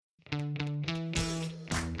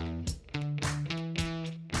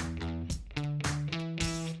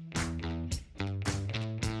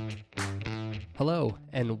Hello,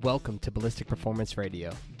 and welcome to Ballistic Performance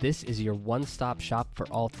Radio. This is your one-stop shop for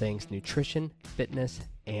all things nutrition, fitness,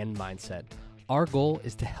 and mindset. Our goal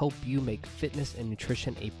is to help you make fitness and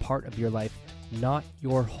nutrition a part of your life, not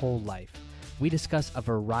your whole life. We discuss a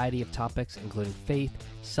variety of topics, including faith,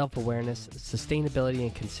 self-awareness, sustainability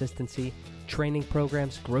and consistency, training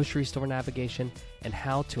programs, grocery store navigation, and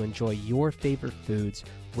how to enjoy your favorite foods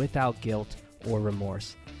without guilt or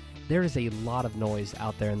remorse. There is a lot of noise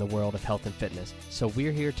out there in the world of health and fitness, so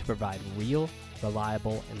we're here to provide real,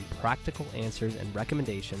 reliable, and practical answers and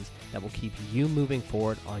recommendations that will keep you moving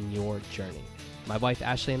forward on your journey. My wife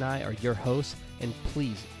Ashley and I are your hosts, and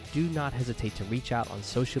please do not hesitate to reach out on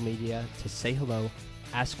social media to say hello,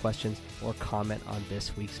 ask questions, or comment on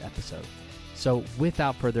this week's episode. So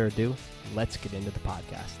without further ado, let's get into the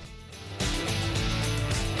podcast.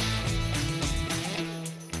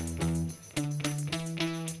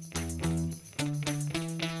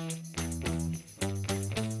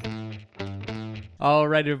 All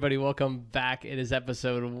right, everybody, welcome back. It is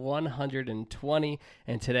episode 120,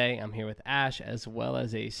 and today I'm here with Ash as well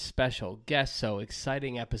as a special guest, so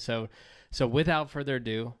exciting episode. So without further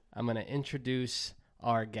ado, I'm going to introduce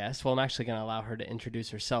our guest. Well, I'm actually going to allow her to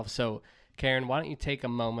introduce herself. So Karen, why don't you take a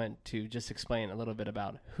moment to just explain a little bit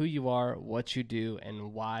about who you are, what you do,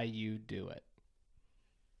 and why you do it.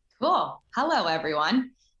 Cool. Hello,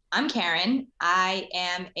 everyone. I'm Karen. I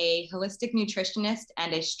am a holistic nutritionist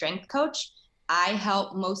and a strength coach. I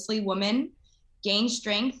help mostly women gain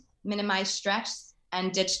strength, minimize stress,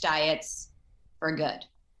 and ditch diets for good,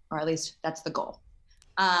 or at least that's the goal.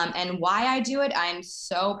 And why I do it, I'm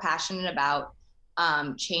so passionate about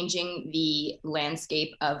changing the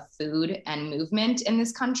landscape of food and movement in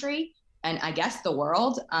this country, and I guess the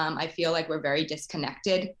world. I feel like we're very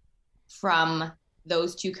disconnected from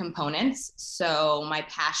those two components. So my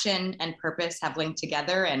passion and purpose have linked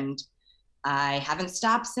together, and I haven't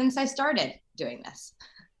stopped since I started doing this.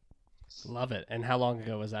 Love it. And how long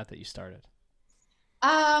ago was that you started?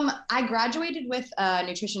 I graduated with a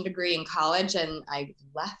nutrition degree in college, and I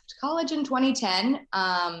left college in 2010.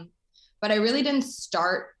 But I really didn't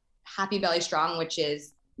start Happy Belly Strong, which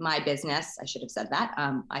is my business. I should have said that.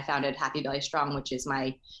 I founded Happy Belly Strong, which is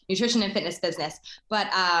my nutrition and fitness business. But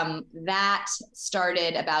that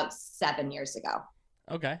started about 7 years ago.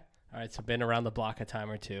 Okay. All right. So been around the block a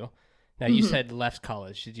time or two. Now, you said left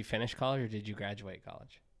college. Did you finish college or did you graduate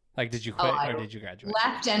college? Like, did you quit or did you graduate?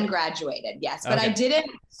 Left and graduated, yes. But I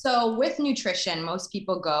didn't. So with nutrition, most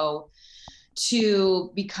people go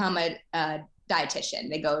to become a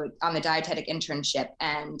dietitian. They go on the dietetic internship.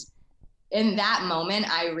 And in that moment,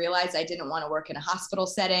 I realized I didn't want to work in a hospital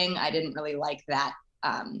setting. I didn't really like that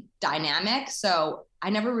dynamic. So I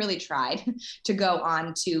never really tried to go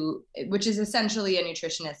on to, which is essentially a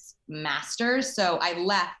nutritionist master's. So I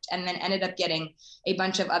left and then ended up getting a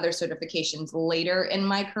bunch of other certifications later in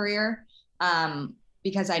my career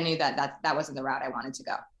because I knew that wasn't the route I wanted to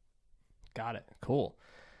go. Got it. Cool.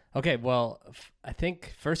 Okay. Well, I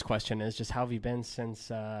think first question is just how have you been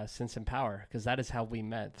since Empower? Because that is how we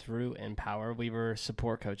met, through Empower. We were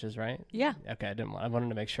support coaches, right? Yeah. Okay. I wanted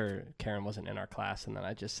to make sure Karen wasn't in our class, and then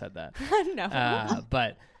I just said that. No.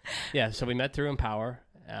 But yeah, so we met through Empower.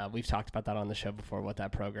 We've talked about that on the show before, what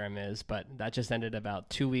that program is, but that just ended about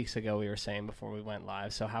 2 weeks ago, we were saying before we went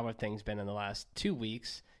live. So how have things been in the last 2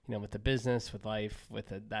 weeks, with the business, with life,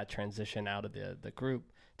 with that transition out of the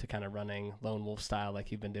group to kind of running lone wolf style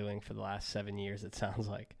like you've been doing for the last 7 years, it sounds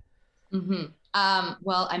like?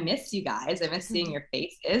 Well, I miss you guys. I miss seeing your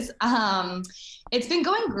faces. It's been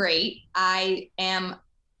going great.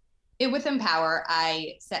 With Empower,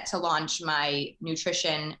 I set to launch my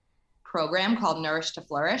nutrition program called Nourish to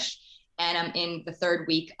Flourish. And I'm in the 3rd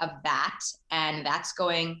week of that. And that's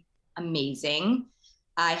going amazing.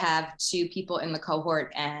 I have 2 people in the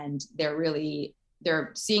cohort, and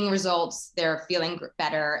they're seeing results. They're feeling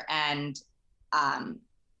better. And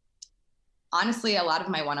honestly, a lot of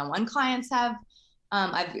my one-on-one clients have,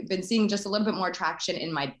 I've been seeing just a little bit more traction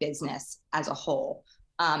in my business as a whole.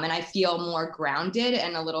 And I feel more grounded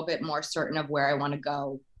and a little bit more certain of where I want to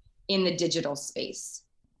go in the digital space.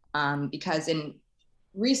 Because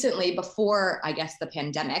recently, before, I guess, the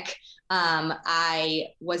pandemic, I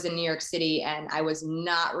was in New York City, and I was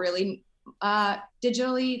not really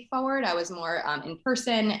digitally forward. I was more in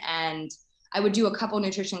person, and I would do a couple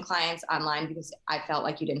nutrition clients online because I felt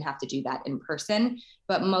like you didn't have to do that in person.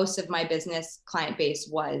 But most of my business client base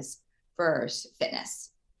was for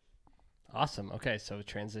fitness. Awesome. Okay. So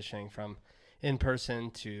transitioning from in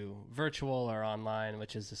person to virtual or online,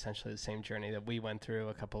 which is essentially the same journey that we went through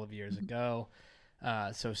a couple of years ago.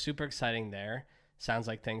 So super exciting there. Sounds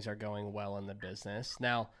like things are going well in the business.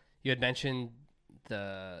 Now, you had mentioned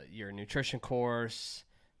your nutrition course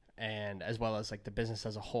and as well as like the business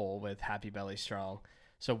as a whole with Happy Belly Strong.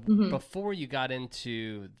 So before you got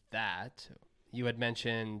into that, you had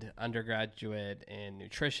mentioned undergraduate in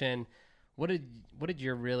nutrition. What did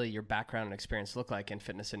your background and experience look like in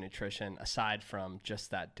fitness and nutrition aside from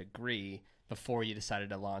just that degree before you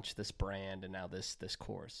decided to launch this brand and now this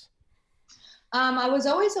course? I was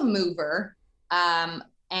always a mover,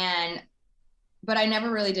 but I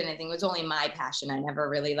never really did anything. It was only my passion. I never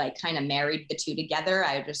really like kind of married the two together.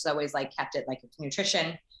 I just always like kept it like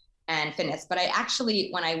nutrition and fitness. But I actually,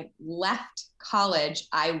 when I left college,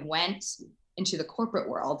 I went into the corporate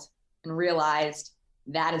world and realized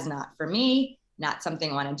that is not for me, not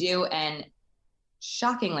something I want to do. And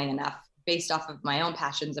shockingly enough, based off of my own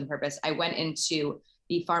passions and purpose, I went into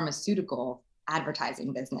the pharmaceutical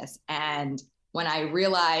advertising business. And when I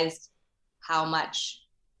realized how much,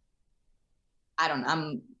 I don't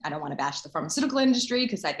want to bash the pharmaceutical industry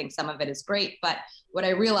because I think some of it is great, but what I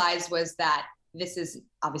realized was that this is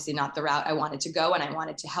obviously not the route I wanted to go. And I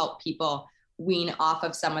wanted to help people wean off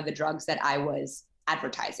of some of the drugs that I was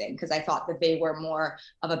advertising because I thought that they were more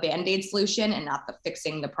of a Band-Aid solution and not the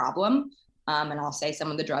fixing the problem. And I'll say some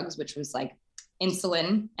of the drugs, which was like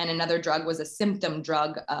insulin, and another drug was a symptom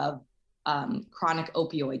drug of chronic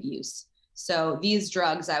opioid use. So these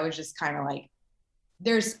drugs, I was just kind of like,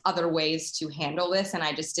 there's other ways to handle this. And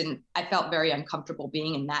I felt very uncomfortable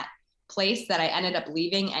being in that place that I ended up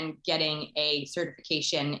leaving and getting a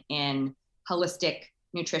certification in holistic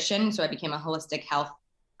nutrition. So I became a holistic health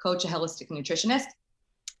coach, a holistic nutritionist.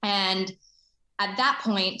 And at that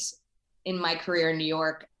point in my career in New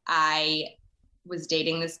York, I was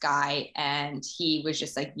dating this guy and he was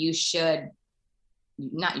just like,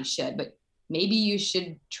 but maybe you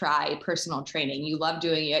should try personal training. You love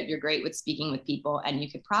doing it. You're great with speaking with people, and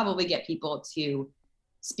you could probably get people to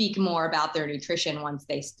speak more about their nutrition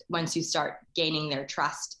once you start gaining their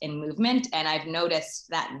trust in movement. And I've noticed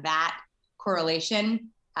that correlation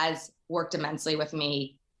has worked immensely with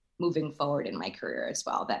me moving forward in my career as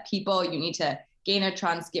well. That people, you need to gain their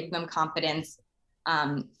trust, give them confidence,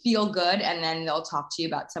 feel good, and then they'll talk to you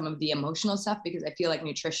about some of the emotional stuff, because I feel like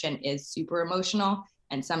nutrition is super emotional.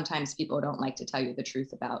 And sometimes people don't like to tell you the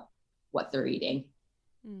truth about what they're eating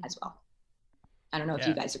as well. I don't know if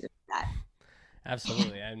you guys agree with that.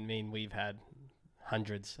 Absolutely. I mean, we've had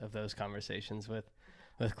hundreds of those conversations with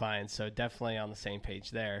clients, so definitely on the same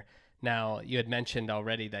page there. Now, you had mentioned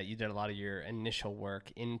already that you did a lot of your initial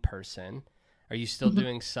work in person. Are you still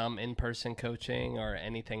doing some in-person coaching or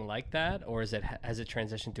anything like that? Or has it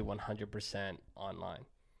transitioned to 100% online?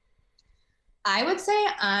 I would say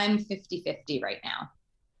I'm 50-50 right now.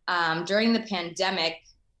 During the pandemic,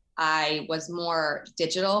 I was more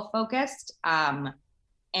digital focused.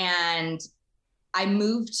 And I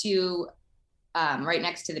moved to right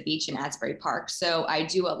next to the beach in Asbury Park. So I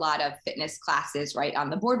do a lot of fitness classes right on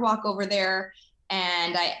the boardwalk over there.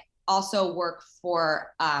 And I also work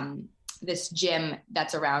for this gym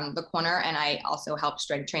that's around the corner. And I also help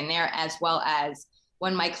strength train there, as well as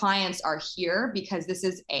when my clients are here, because this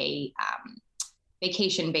is a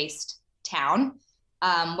vacation-based town.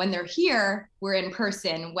 When they're here, we're in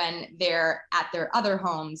person. When they're at their other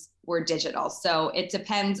homes, we're digital. So it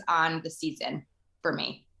depends on the season for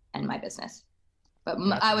me and my business. But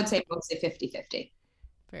gotcha. I would say mostly 50-50.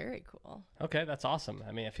 Very cool. Okay, that's awesome.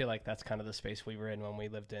 I mean, I feel like that's kind of the space we were in when we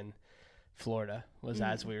lived in Florida, was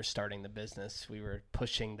as we were starting the business, we were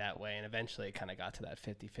pushing that way. And eventually it kind of got to that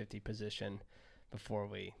 50-50 position before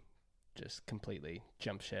we just completely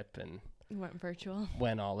jumped ship and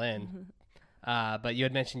went all in. But you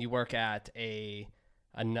had mentioned you work at a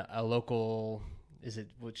local,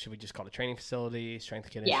 what should we just call it, a training facility, strength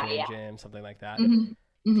conditioning gym, something like that.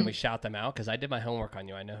 Can we shout them out? Because I did my homework on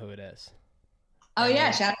you. I know who it is. Oh,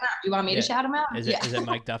 yeah. Shout them out. Do you want me to shout them out? Is it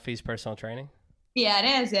Mike Duffy's personal training? Yeah,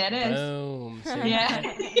 it is. Yeah, it is. Boom. See,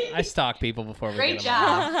 yeah. I stalk people before we Great get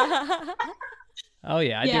them job. Oh,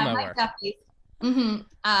 yeah. I do my Mike work. Duffy's.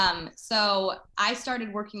 So I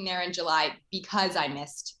started working there in July because I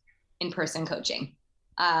missed in-person coaching.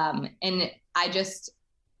 And I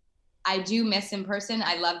do miss in person.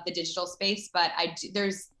 I love the digital space, but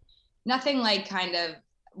there's nothing like kind of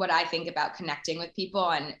what I think about connecting with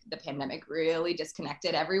people, and the pandemic really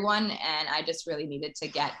disconnected everyone. And I just really needed to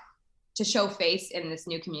show face in this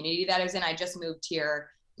new community that I was in. I just moved here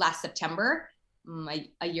last September,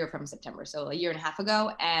 a year from September. So a year and a half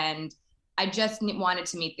ago. And I just wanted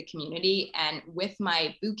to meet the community. And with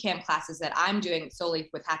my boot camp classes that I'm doing solely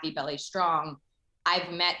with Happy Belly Strong,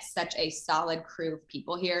 I've met such a solid crew of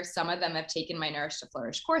people here. Some of them have taken my Nourish to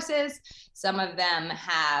Flourish courses. Some of them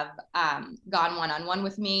have gone one-on-one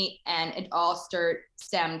with me. And it all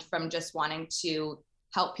stemmed from just wanting to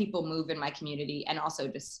help people move in my community and also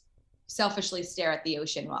just selfishly stare at the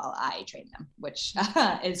ocean while I train them, which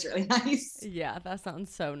is really nice. Yeah, that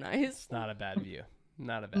sounds so nice. Not a bad view.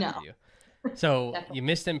 Not a bad view. So you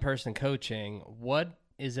missed in-person coaching. What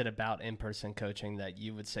is it about in-person coaching that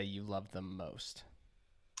you would say you love the most?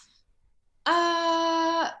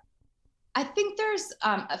 I think there's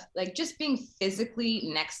like just being physically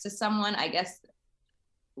next to someone, I guess,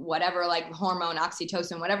 whatever, like hormone,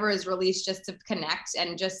 oxytocin, whatever is released just to connect,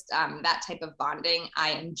 and just that type of bonding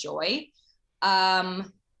I enjoy.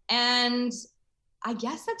 And I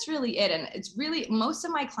guess that's really it. And it's really, most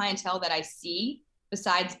of my clientele that I see,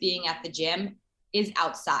 besides being at the gym, is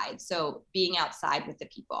outside. So being outside with the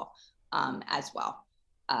people as well.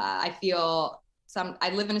 I feel I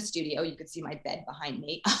live in a studio. You could see my bed behind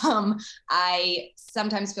me. I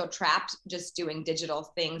sometimes feel trapped just doing digital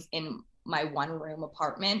things in my one room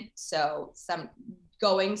apartment. So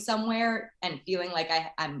going somewhere and feeling like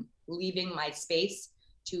I'm leaving my space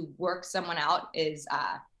to work someone out is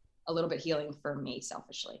a little bit healing for me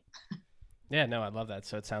selfishly. Yeah, no, I love that.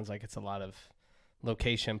 So it sounds like it's a lot of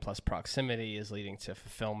location plus proximity is leading to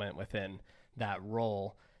fulfillment within that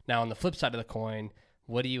role. Now, on the flip side of the coin,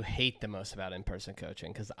 what do you hate the most about in-person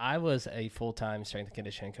coaching? Because I was a full-time strength and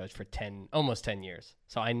conditioning coach for almost 10 years.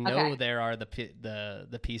 So I know there are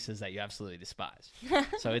the pieces that you absolutely despise.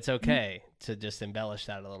 So it's okay to just embellish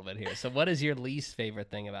that a little bit here. So what is your least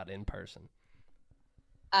favorite thing about in-person?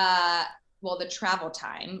 Well, the travel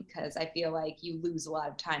time, because I feel like you lose a lot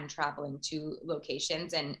of time traveling to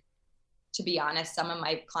locations. And to be honest, some of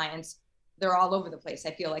my clients, they're all over the place.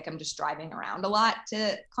 I feel like I'm just driving around a lot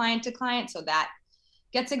to client. So that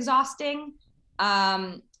gets exhausting.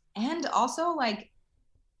 And also, like,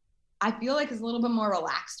 I feel like it's a little bit more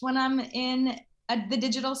relaxed when I'm in the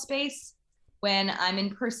digital space. When I'm in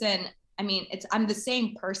person, I mean, I'm the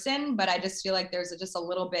same person, but I just feel like there's just a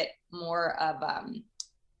little bit more of,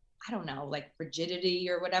 I don't know, like rigidity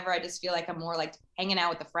or whatever. I just feel like I'm more like hanging out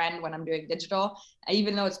with a friend when I'm doing digital,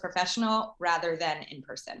 even though it's professional, rather than in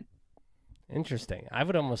person. Interesting. I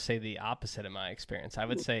would almost say the opposite in my experience. I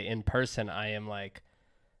would say in person, I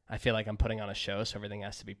feel like I'm putting on a show, so everything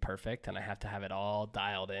has to be perfect and I have to have it all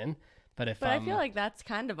dialed in. But I feel like that's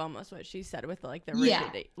kind of almost what she said with like the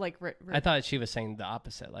rigidity. Like I thought she was saying the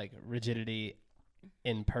opposite, like rigidity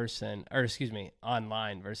in person, or excuse me,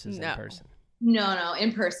 online versus in person. No,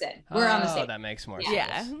 in person. We're on the same. That makes more sense.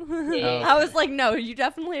 Yeah. Okay. I was like, no, you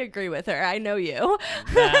definitely agree with her. I know you.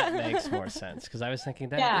 That makes more sense, because I was thinking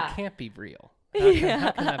that it can't be real. How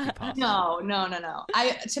can that be possible? No.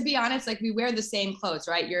 To be honest, like, we wear the same clothes,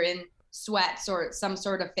 right? You're in sweats or some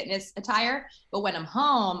sort of fitness attire, but when I'm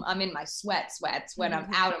home, I'm in my sweats. When I'm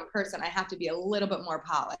out in person, I have to be a little bit more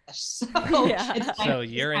polished. So, so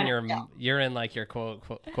you're in like your quote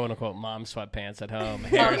unquote mom sweatpants at home.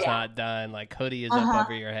 Hair's not done, like hoodie is up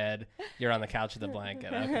over your head. You're on the couch with a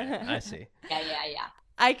blanket. Okay, I see. Yeah.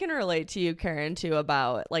 I can relate to you, Karen, too,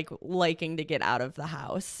 about like liking to get out of the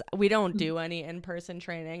house. We don't do any in-person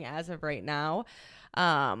training as of right now,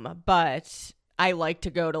 but I like to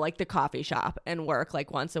go to like the coffee shop and work like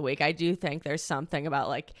once a week. I do think there's something about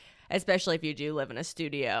like, especially if you do live in a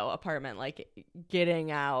studio apartment, like getting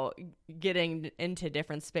out, getting into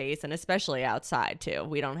different space, and especially outside too.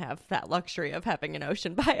 We don't have that luxury of having an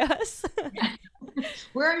ocean by us.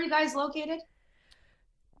 Where are you guys located?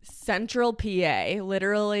 Central PA,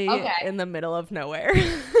 literally in the middle of nowhere.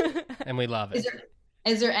 And we love it.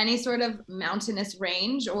 Is there any sort of mountainous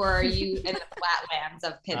range, or are you in the flatlands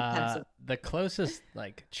of Pennsylvania? The closest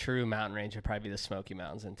like true mountain range would probably be the Smoky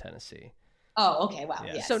Mountains in Tennessee. Oh, okay. Wow.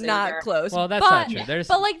 Yeah. So not close. Well, that's not true.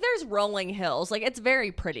 But like there's rolling hills. Like it's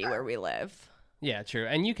very pretty where we live. Yeah, true.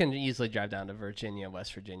 And you can easily drive down to Virginia,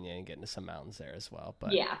 West Virginia, and get into some mountains there as well.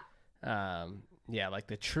 But yeah, like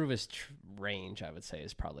the truest range, I would say,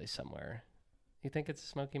 is probably somewhere. You think it's the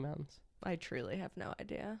Smoky Mountains? I truly have no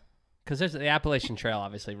idea. Because there's the Appalachian Trail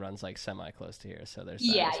obviously runs like semi-close to here, so there's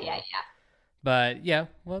that yeah. But yeah,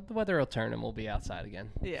 well, the weather will turn and we'll be outside again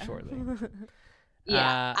shortly.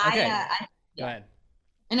 Yeah. Okay. Go ahead.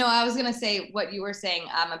 I know. I was gonna say what you were saying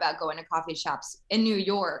about going to coffee shops in New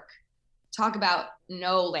York. Talk about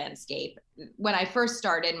no landscape. When I first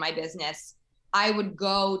started my business, I would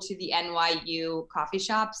go to the NYU coffee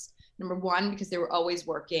shops. Number one, because they were always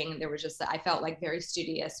working. There was just, I felt like very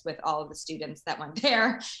studious with all of the students that went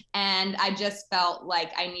there. And I just felt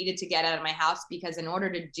like I needed to get out of my house, because in order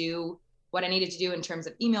to do what I needed to do in terms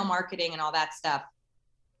of email marketing and all that stuff,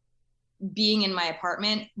 being in my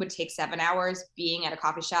apartment would take 7 hours. Being at a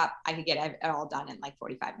coffee shop, I could get it all done in like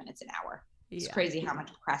 45 minutes, an hour. It's crazy how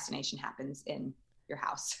much procrastination happens in your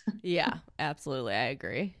house. Yeah, absolutely. I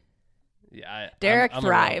agree. Yeah, Derek I'm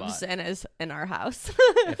thrives and is in our house.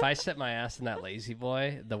 If I sit my ass in that lazy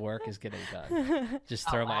boy, the work is getting done. Just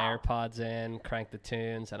throw my AirPods in, crank the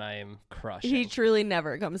tunes, and I am crushing. He truly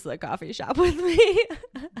never comes to the coffee shop with me.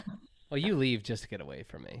 Well, you leave just to get away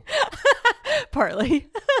from me. Partly.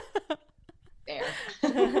 Fair.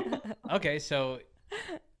 Okay, so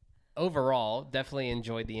overall, definitely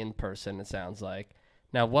enjoyed the in-person, it sounds like.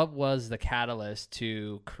 Now, what was the catalyst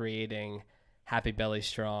to creating Happy Belly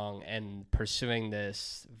Strong and pursuing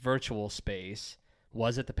this virtual space?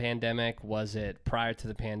 Was it the pandemic? Was it prior to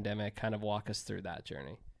the pandemic? Kind of walk us through that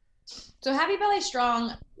journey. So Happy Belly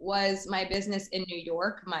Strong was my business in New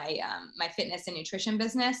York, my fitness and nutrition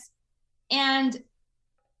business. And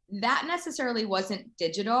that necessarily wasn't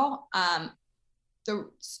digital. The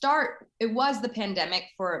start, it was the pandemic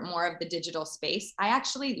for more of the digital space. I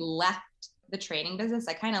actually left the training business.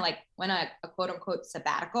 I kind of like went on a quote unquote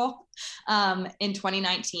sabbatical in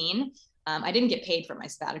 2019. I didn't get paid for my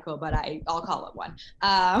sabbatical, but I'll call it one.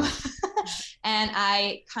 And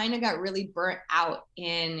I kind of got really burnt out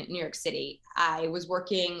in New York City. I was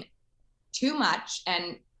working too much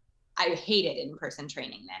and I hated in-person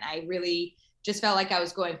training then. I really just felt like I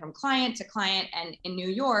was going from client to client. And in New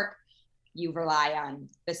York, you rely on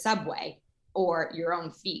the subway or your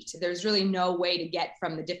own feet. There's really no way to get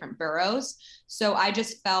from the different boroughs. So I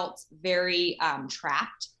just felt very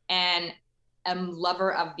trapped, and a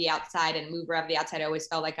lover of the outside and mover of the outside. I always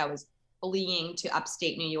felt like I was fleeing to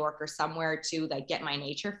upstate New York or somewhere to like get my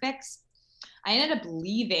nature fix. I ended up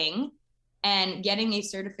leaving and getting a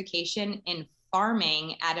certification in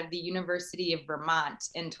farming out of the University of Vermont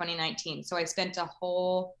in 2019. So I spent a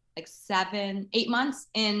whole like 8 months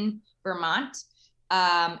in Vermont.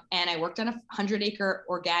 And I worked on a 100-acre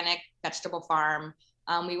organic vegetable farm.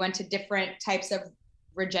 We went to different types of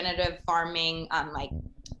regenerative farming,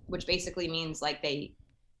 which basically means like they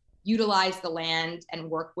utilize the land and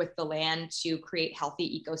work with the land to create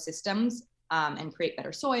healthy ecosystems and create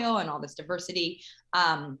better soil and all this diversity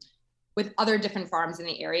with other different farms in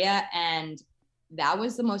the area. And that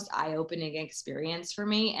was the most eye-opening experience for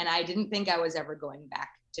me. And I didn't think I was ever going back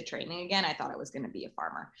to training again. I thought I was going to be a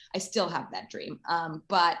farmer. I still have that dream.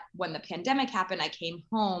 But when the pandemic happened, I came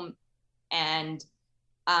home and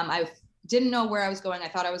I didn't know where I was going. I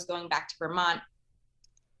thought I was going back to Vermont.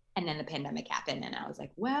 And then the pandemic happened and I was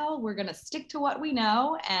like, well, we're going to stick to what we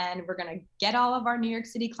know and we're going to get all of our New York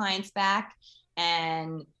City clients back.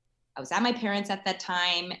 And I was at my parents' at that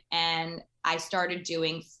time, and I started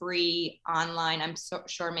doing free online, I'm so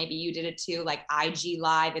sure maybe you did it too, like IG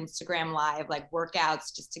Live, Instagram Live, like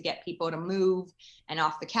workouts just to get people to move and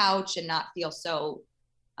off the couch and not feel so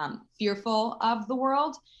fearful of the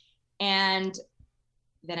world. And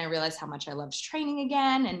then I realized how much I loved training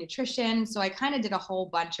again and nutrition. So I kind of did a whole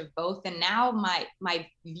bunch of both. And now my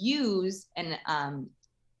views and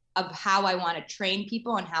of how I want to train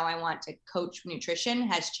people and how I want to coach nutrition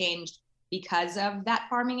has changed because of that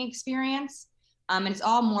farming experience. And it's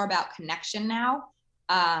all more about connection now.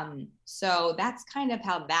 So that's kind of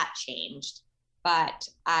how that changed. But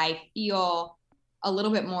I feel a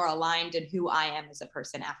little bit more aligned in who I am as a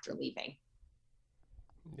person after leaving.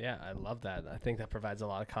 Yeah, I love that. I think that provides a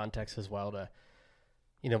lot of context as well to,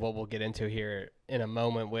 what we'll get into here in a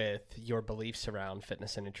moment with your beliefs around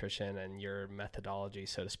fitness and nutrition and your methodology,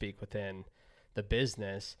 so to speak, within the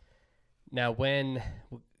business. Now, when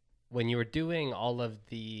you were doing all of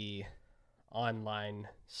the online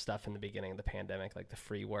stuff in the beginning of the pandemic, like the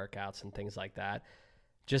free workouts and things like that,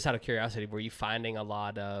 just out of curiosity, were you finding a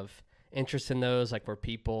lot of interest in those? Like, were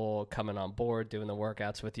people coming on board doing the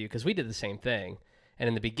workouts with you? Because we did the same thing. And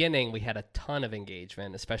in the beginning, we had a ton of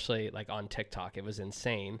engagement, especially like on TikTok. It was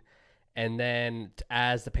insane. And then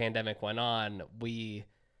as the pandemic went on, we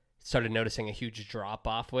started noticing a huge drop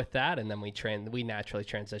off with that. And then we naturally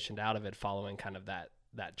transitioned out of it following kind of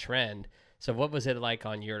that trend. So what was it like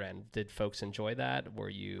on your end? Did folks enjoy that? Were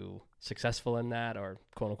you successful in that, or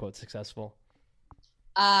quote unquote successful?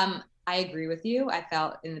 I agree with you. I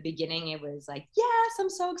felt in the beginning, it was like, yes, I'm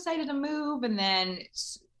so excited to move. And then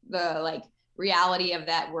the reality of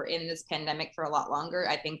that we're in this pandemic for a lot longer,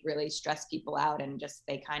 I think really stressed people out, and just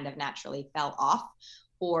they kind of naturally fell off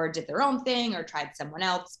or did their own thing or tried someone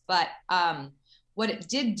else. But what it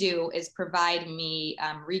did do is provide me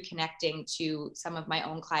reconnecting to some of my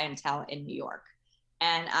own clientele in New York.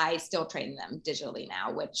 And I still train them digitally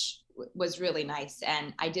now, which was really nice.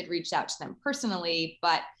 And I did reach out to them personally,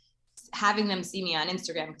 but having them see me on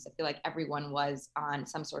Instagram, because I feel like everyone was on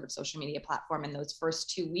some sort of social media platform in those first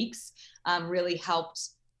 2 weeks, really helped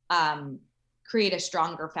create a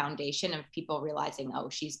stronger foundation of people realizing, oh,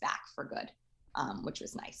 she's back for good, which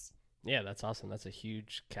was nice. Yeah, that's awesome. That's a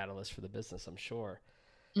huge catalyst for the business, I'm sure.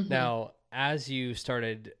 Mm-hmm. Now, as you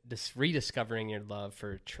started rediscovering your love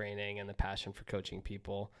for training and the passion for coaching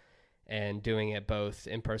people and doing it both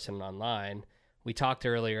in person and online, we talked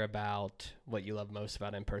earlier about what you love most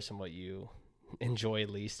about in person, what you enjoy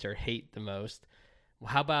least or hate the most.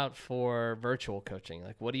 How about for virtual coaching?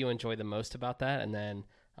 Like, what do you enjoy the most about that? And then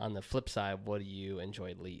on the flip side, what do you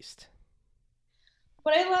enjoy least?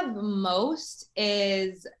 What I love most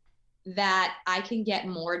is that I can get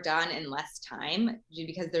more done in less time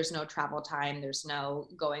because there's no travel time. There's no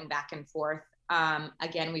going back and forth.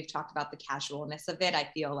 Again, we've talked about the casualness of it. I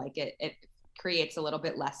feel like it creates a little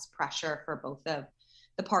bit less pressure for both of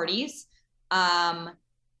the parties. And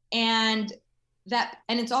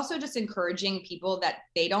it's also just encouraging people that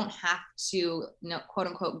they don't have to, quote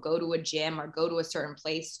unquote, go to a gym or go to a certain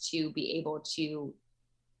place to be able to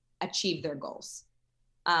achieve their goals.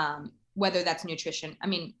 Whether that's nutrition,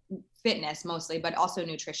 fitness mostly, but also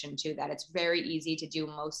nutrition too, that it's very easy to do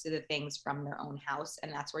most of the things from their own house.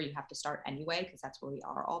 And that's where you have to start anyway, because that's where we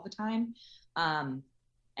are all the time.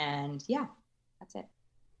 And yeah, that's it.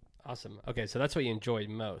 Awesome. Okay. So that's what you enjoyed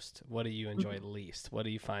most. What do you enjoy least? What do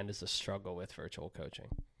you find is a struggle with virtual coaching?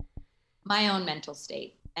 My own mental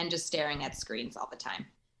state and just staring at screens all the time.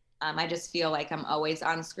 I just feel like I'm always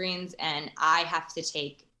on screens, and I have to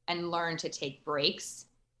take and learn to take breaks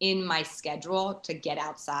in my schedule to get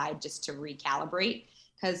outside just to recalibrate.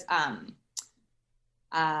 Because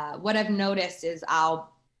what I've noticed is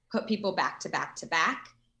I'll put people back to back to back,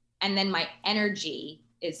 and then my energy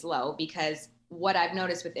is low, because what I've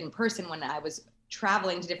noticed with in person, when I was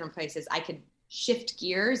traveling to different places, I could shift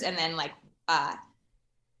gears and then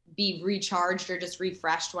be recharged or just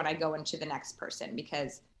refreshed when I go into the next person.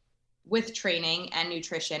 Because with training and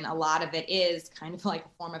nutrition, a lot of it is kind of like a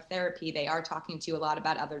form of therapy. They are talking to you a lot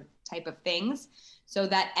about other type of things. So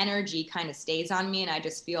that energy kind of stays on me, and I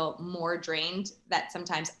just feel more drained, that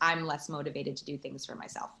sometimes I'm less motivated to do things for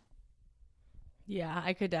myself. Yeah,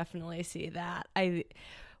 I could definitely see that.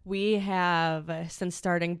 We have, since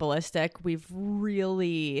starting Ballistic, we've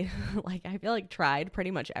really, I feel like tried pretty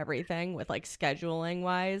much everything with scheduling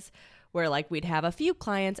wise, where we'd have a few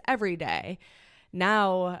clients every day.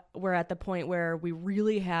 Now we're at the point where we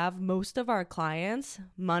really have most of our clients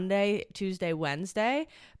Monday, Tuesday, Wednesday,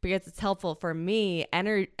 because it's helpful for me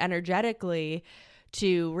energetically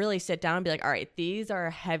to really sit down and be like, all right, these are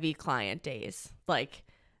heavy client days.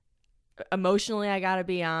 Emotionally, I got to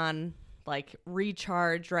be on,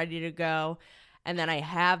 recharged, ready to go. And then I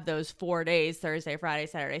have those 4 days, Thursday, Friday,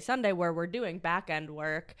 Saturday, Sunday, where we're doing back end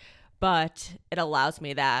work, but it allows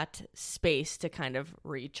me that space to kind of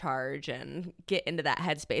recharge and get into that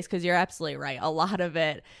headspace. Because you're absolutely right. A lot of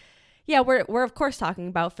it, yeah, we're of course talking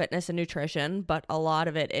about fitness and nutrition, but a lot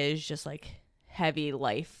of it is just heavy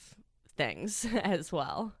life things as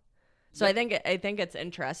well. So I think it's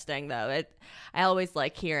interesting though. I always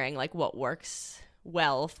like hearing what works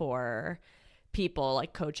well for people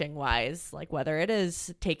coaching wise, whether it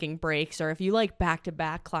is taking breaks or if you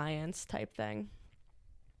back-to-back clients type thing.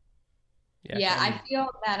 Yeah, I feel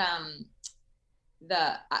that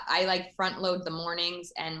I front load the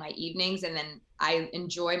mornings and my evenings, and then I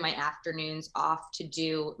enjoy my afternoons off to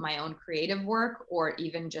do my own creative work, or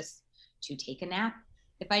even just to take a nap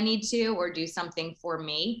if I need to, or do something for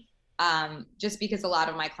me. Just because a lot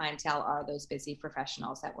of my clientele are those busy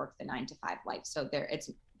professionals that work the 9-to-5 life. So it's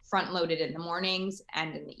front loaded in the mornings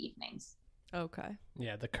and in the evenings. Okay.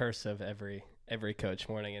 Yeah. The curse of every coach,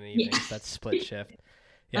 morning and evenings, yeah. That's split shift.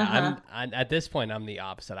 Yeah. I'm at this point, I'm the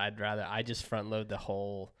opposite. I just front load the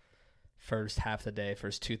whole first half of the day,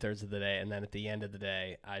 first 2/3 of the day. And then at the end of the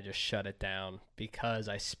day, I just shut it down, because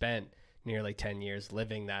I spent nearly 10 years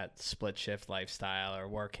living that split shift lifestyle, or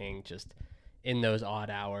working just in those odd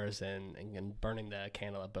hours and burning the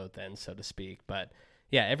candle at both ends, so to speak. But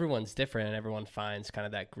yeah, everyone's different, and everyone finds kind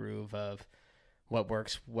of that groove of what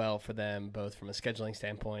works well for them, both from a scheduling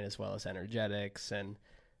standpoint as well as energetics, and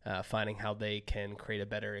finding how they can create a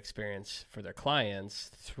better experience for their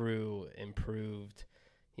clients through improved,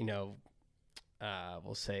 we'll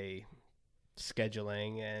say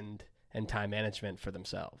scheduling and time management for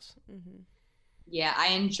themselves. Mm-hmm. Yeah, I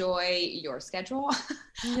enjoy your schedule.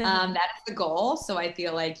 That is the goal. So I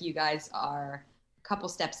feel like you guys are couple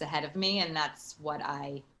steps ahead of me, and that's what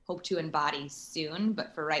I hope to embody soon.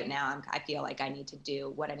 But for right now, I feel like I need to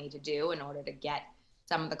do what I need to do in order to get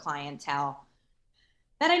some of the clientele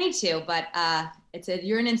that I need to. But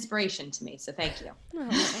you're an inspiration to me, so thank you.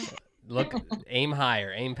 Look, aim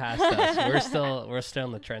higher, aim past us. We're still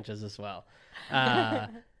in the trenches as well.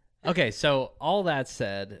 Okay, so all that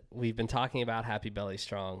said, we've been talking about Happy Belly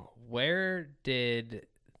Strong. Where did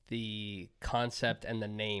the concept and the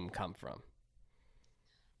name come from?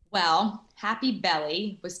 Well, Happy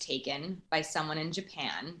Belly was taken by someone in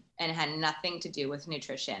Japan and had nothing to do with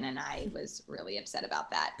nutrition. And I was really upset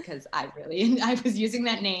about that because I was using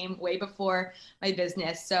that name way before my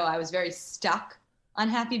business. So I was very stuck on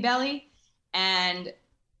Happy Belly. And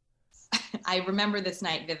I remember this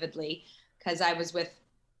night vividly because I was with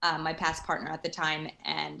my past partner at the time.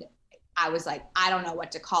 And I was like, I don't know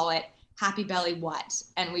what to call it. Happy Belly what?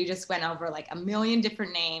 And we just went over like a million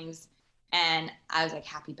different names. And I was like,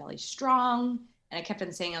 Happy Belly Strong. And I kept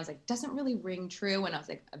on saying, I was like, doesn't really ring true. And I was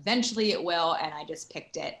like, eventually it will. And I just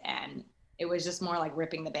picked it. And it was just more like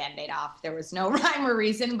ripping the Band-Aid off. There was no rhyme or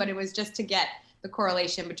reason, but it was just to get the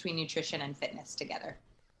correlation between nutrition and fitness together.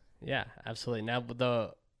 Yeah, absolutely. Now,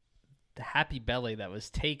 the Happy Belly that was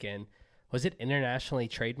taken, was it internationally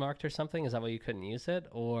trademarked or something? Is that why you couldn't use it?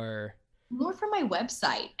 Or... More for my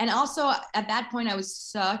website. And also at that point, I was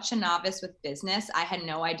such a novice with business. I had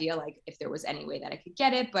no idea like if there was any way that I could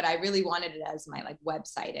get it, but I really wanted it as my like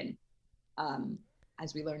website. And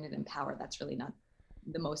as we learned at Empower, that's really not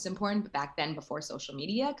the most important, but back then before social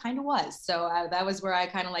media kind of was. So that was where I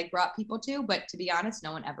kind of like brought people to, but to be honest,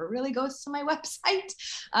 no one ever really goes to my website.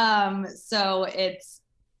 So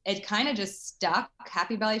it kind of just stuck.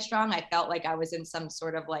 Happy Belly Strong. I felt like I was in some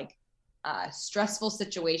sort of like stressful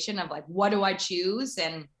situation of like, what do I choose?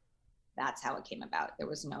 And that's how it came about. There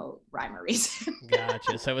was no rhyme or reason.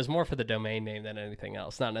 Gotcha. So it was more for the domain name than anything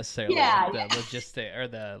else, not necessarily the logistic or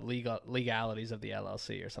the legalities of the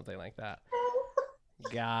LLC or something like that.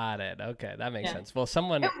 Got it. Okay, that makes sense. Well,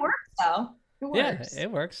 someone... It works though. It works. Yeah,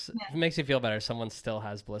 it works. Yeah. It makes you feel better. Someone still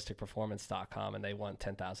has ballisticperformance.com and they want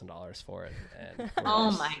 $10,000 for it. And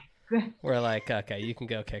oh my. We're like, okay, you can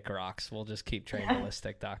go kick rocks. We'll just keep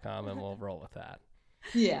trainballistic.com and we'll roll with that.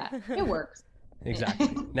 Yeah, it works. Exactly.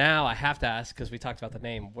 Now I have to ask, because we talked about the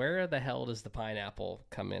name, where the hell does the pineapple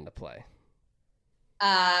come into play?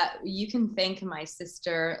 You can thank my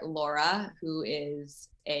sister, Laura, who is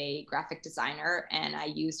a graphic designer, and I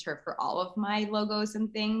used her for all of my logos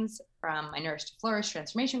and things, from my Nourish to Flourish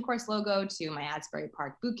transformation course logo to my Asbury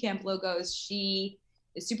Park bootcamp logos. She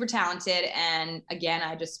is super talented. And again,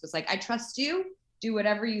 I just was like, I trust you, do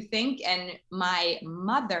whatever you think. And my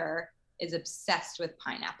mother is obsessed with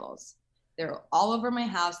pineapples. They're all over my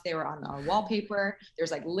house. They were on our wallpaper.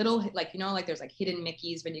 There's like little, like, you know, like there's like hidden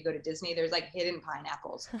Mickeys when you go to Disney. There's like hidden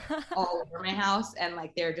pineapples all over my house. And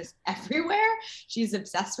like, they're just everywhere. She's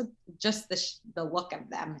obsessed with just the look of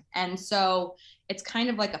them. And so it's kind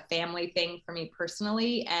of like a family thing for me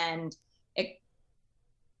personally. And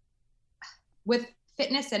with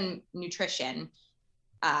fitness and nutrition,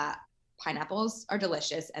 pineapples are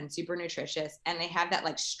delicious and super nutritious, and they have that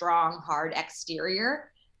like strong, hard exterior.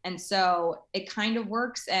 And so it kind of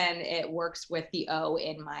works, and it works with the O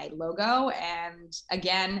in my logo. And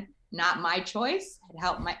again, not my choice.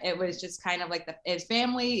 It was just kind of like it's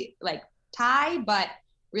family like tie, but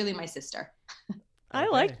really my sister. I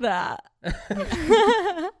like that.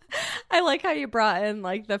 I like how you brought in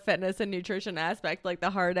like the fitness and nutrition aspect, like the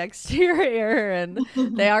hard exterior, and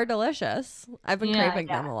they are delicious. I've been craving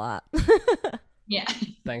them a lot. Yeah.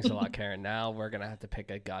 Thanks a lot, Karen. Now we're going to have to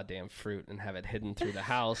pick a goddamn fruit and have it hidden through the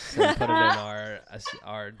house and put it in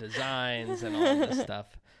our designs and all this stuff.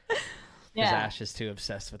 Because Ash is too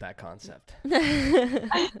obsessed with that concept.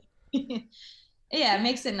 Yeah, it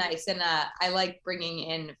makes it nice. And I like bringing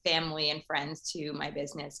in family and friends to my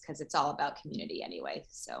business because it's all about community anyway.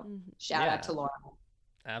 So shout out to Laura.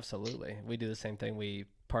 Absolutely. We do the same thing. We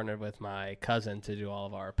partnered with my cousin to do all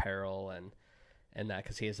of our apparel and that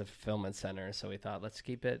because he has a fulfillment center. So we thought, let's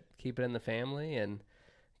keep it in the family and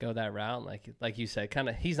go that route. Like you said, kind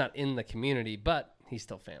of he's not in the community, but he's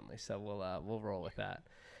still family. So we'll roll with that.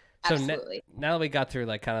 So Absolutely. Now that we got through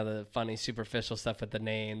like kind of the funny superficial stuff with the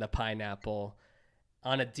name, the pineapple,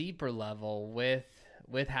 on a deeper level with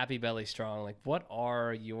Happy Belly Strong, like what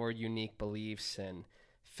are your unique beliefs in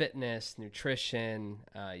fitness, nutrition?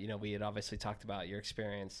 We had obviously talked about your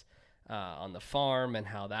experience on the farm and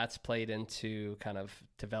how that's played into kind of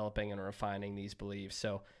developing and refining these beliefs.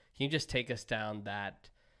 So can you just take us down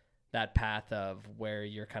that path of where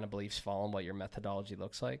your kind of beliefs fall and what your methodology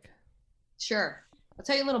looks like? Sure. I'll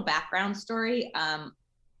tell you a little background story.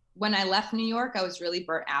 when I left New York, I was really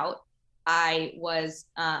burnt out. I was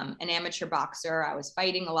an amateur boxer. I was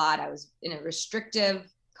fighting a lot. I was in a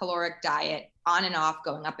restrictive caloric diet, on and off,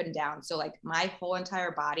 going up and down. So like my whole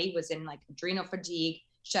entire body was in like adrenal fatigue,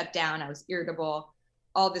 shut down. I was irritable,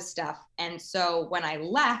 all this stuff. And so when I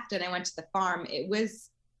left and I went to the farm, it was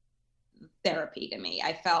therapy to me.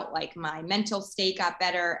 I felt like my mental state got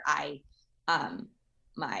better.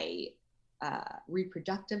 My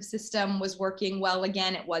reproductive system was working well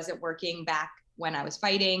again. It wasn't working back when I was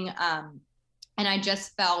fighting. And I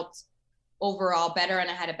just felt overall better, and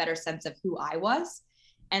I had a better sense of who I was.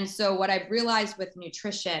 And so what I've realized with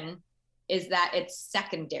nutrition is that it's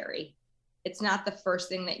secondary. It's not the first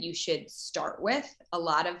thing that you should start with. A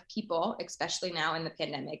lot of people, especially now in the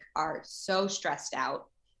pandemic, are so stressed out.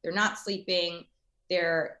 They're not sleeping.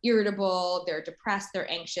 They're irritable. They're depressed. They're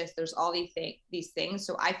anxious. There's all these things.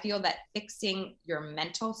 So I feel that fixing your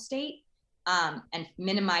mental state and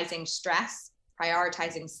minimizing stress,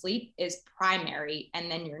 prioritizing sleep is primary. And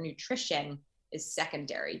then your nutrition is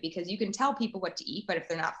secondary, because you can tell people what to eat, but if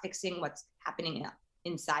they're not fixing what's happening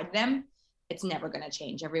inside them, it's never going to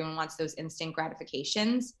change. Everyone wants those instant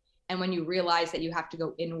gratifications. And when you realize that you have to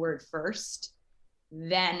go inward first,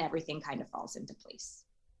 then everything kind of falls into place.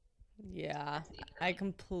 Yeah, I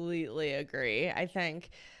completely agree. I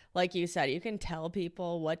think, like you said, you can tell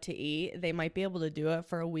people what to eat. They might be able to do it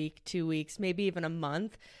for a week, 2 weeks, maybe even a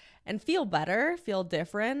month, and feel better, feel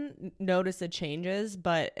different, notice the changes.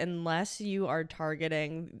 But unless you are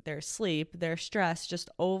targeting their sleep, their stress,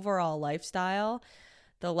 just overall lifestyle,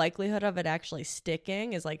 the likelihood of it actually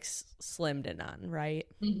sticking is like slim to none, right?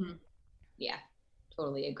 Mm-hmm. Yeah,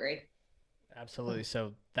 totally agree. Absolutely.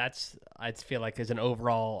 So that's, I feel like, is an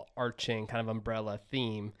overall arching kind of umbrella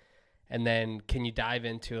theme. And then can you dive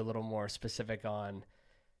into a little more specific on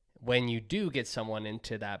when you do get someone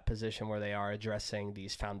into that position where they are addressing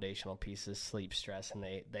these foundational pieces, sleep, stress, and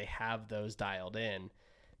they have those dialed in,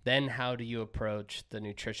 then how do you approach the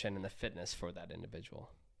nutrition and the fitness for that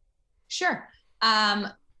individual? Sure.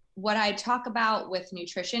 What I talk about with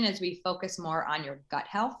nutrition is we focus more on your gut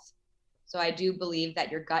health. So I do believe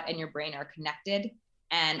that your gut and your brain are connected,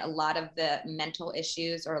 and a lot of the mental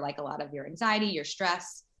issues, or like a lot of your anxiety, your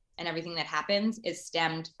stress, and everything that happens is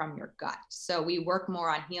stemmed from your gut. So we work more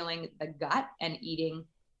on healing the gut and eating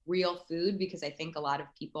real food, because I think a lot of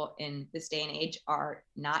people in this day and age are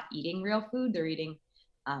not eating real food. They're eating,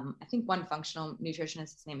 I think one functional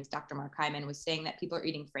nutritionist, his name is Dr. Mark Hyman, was saying that people are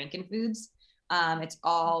eating frankenfoods. It's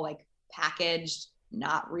all like packaged,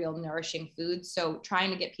 not real nourishing foods. So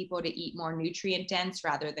trying to get people to eat more nutrient dense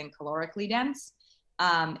rather than calorically dense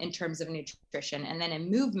in terms of nutrition. And then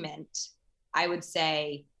in movement, I would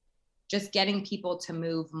say just getting people to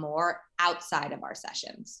move more outside of our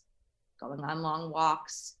sessions, going on long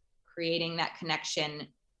walks, creating that connection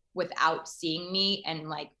without seeing me, and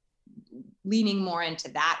like leaning more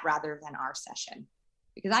into that rather than our session.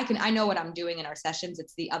 Because I know what I'm doing in our sessions.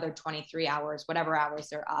 It's the other 23 hours, whatever hours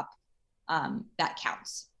they're up, that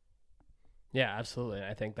counts. Yeah, absolutely.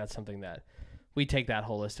 I think that's something that we take that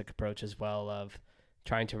holistic approach as well, of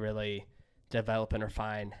trying to really develop and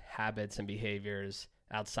refine habits and behaviors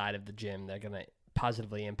outside of the gym that are going to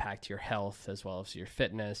positively impact your health as well as your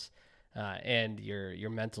fitness and your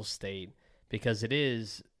mental state, because it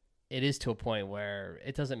is to a point where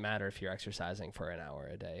it doesn't matter if you're exercising for an hour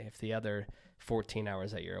a day. If the other 14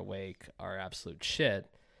 hours that you're awake are absolute shit,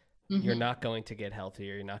 mm-hmm. You're not going to get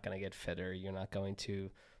healthier. You're not going to get fitter. You're not going to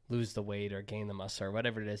lose the weight or gain the muscle or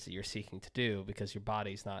whatever it is that you're seeking to do, because your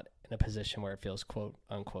body's not in a position where it feels quote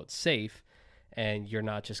unquote safe. And you're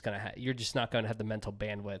not just going to you're just not going to have the mental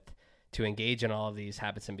bandwidth to engage in all of these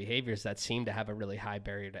habits and behaviors that seem to have a really high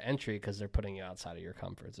barrier to entry because they're putting you outside of your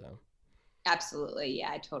comfort zone. Absolutely.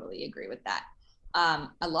 Yeah, I totally agree with that.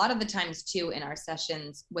 A lot of the times too in our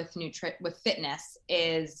sessions with fitness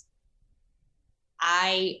is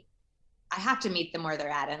I have to meet them where they're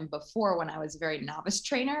at. And before, when I was a very novice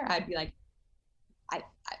trainer, I'd be like,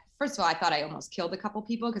 first of all, I thought I almost killed a couple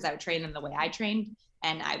people because I would train them the way I trained,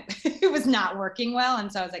 and it was not working well.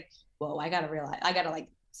 And so I was like, whoa, I got to like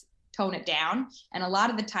tone it down. And a lot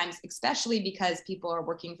of the times, especially because people are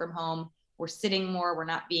working from home, we're sitting more, we're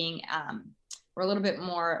not being, we're a little bit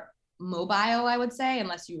more mobile, I would say,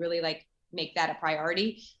 unless you really like make that a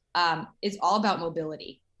priority, is all about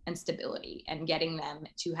mobility and stability and getting them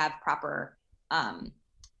to have proper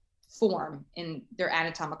form in their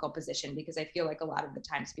anatomical position. Because I feel like a lot of the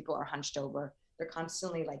times people are hunched over. They're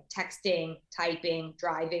constantly like texting, typing,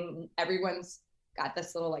 driving. Everyone's got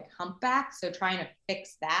this little like humpback. So trying to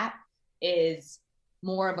fix that is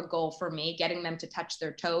more of a goal for me. Getting them to touch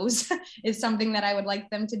their toes is something that I would like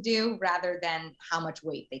them to do rather than how much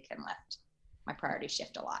weight they can lift. My priorities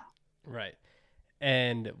shift a lot. Right.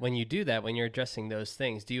 And when you do that, when you're addressing those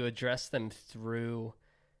things, do you address them through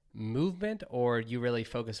movement, or you really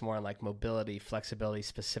focus more on like mobility, flexibility,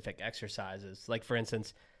 specific exercises? Like, for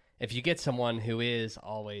instance, if you get someone who is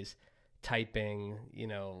always typing,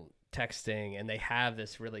 texting, and they have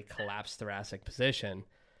this really collapsed thoracic position,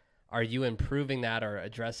 are you improving that or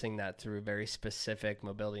addressing that through very specific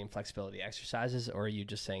mobility and flexibility exercises? Or are you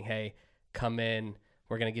just saying, hey, come in,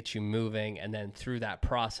 we're going to get you moving, and then through that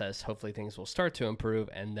process, hopefully things will start to improve,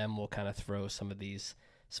 and then we'll kind of throw some of these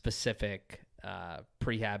specific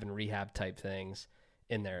prehab and rehab type things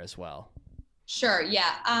in there as well? Sure.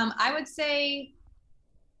 Yeah. I would say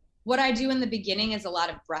what I do in the beginning is a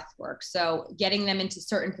lot of breath work. So getting them into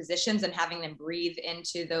certain positions and having them breathe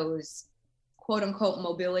into those quote unquote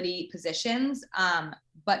mobility positions.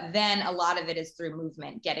 But then a lot of it is through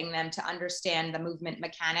movement, getting them to understand the movement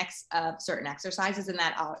mechanics of certain exercises, and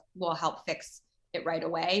that will help fix it right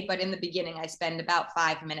away. But in the beginning, I spend about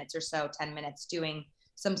 5 minutes or so, 10 minutes doing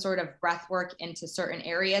some sort of breath work into certain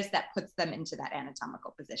areas that puts them into that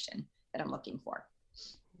anatomical position that I'm looking for.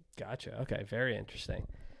 Gotcha. Okay. Very interesting.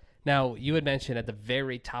 Now, you had mentioned at the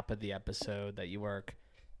very top of the episode that you work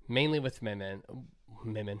mainly with women,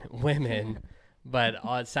 but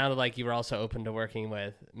it sounded like you were also open to working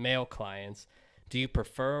with male clients. Do you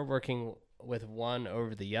prefer working with one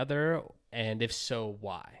over the other? And if so,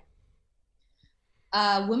 why?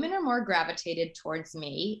 Women are more gravitated towards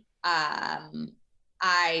me.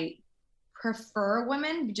 I prefer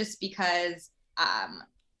women just because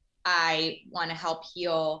I want to help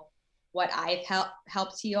heal what I've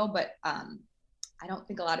helped heal, but I don't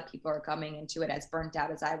think a lot of people are coming into it as burnt out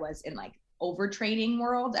as I was in like overtraining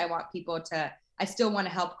world. I still want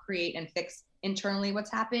to help create and fix internally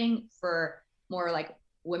what's happening for more like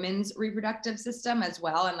women's reproductive system as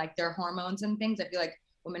well, and like their hormones and things. I feel like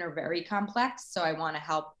women are very complex, so I want to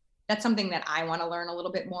help. That's something that I want to learn a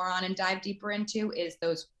little bit more on and dive deeper into, is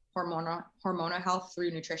those hormonal health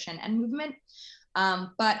through nutrition and movement.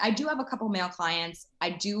 But I do have a couple male clients.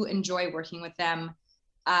 I do enjoy working with them.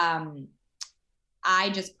 I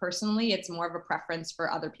just personally, it's more of a preference for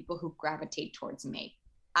other people who gravitate towards me.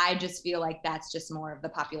 I just feel like that's just more of the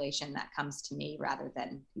population that comes to me rather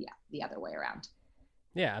than the other way around.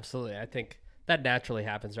 Yeah, absolutely. I think that naturally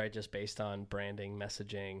happens, right? Just based on branding,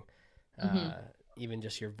 messaging, even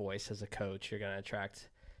just your voice as a coach, you're going to attract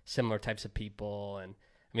similar types of people. And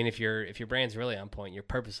I mean, if your brand's really on point, you're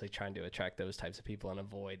purposely trying to attract those types of people and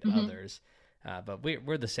avoid others. But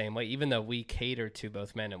we're the same way. Even though we cater to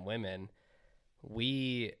both men and women,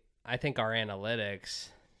 I think our analytics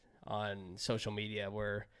on social media,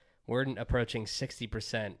 we're approaching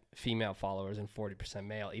 60% female followers and 40%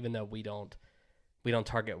 male, even though we don't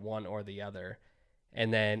target one or the other.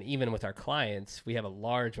 And then even with our clients, we have a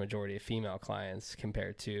large majority of female clients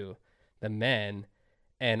compared to the men.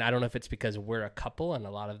 And I don't know if it's because we're a couple and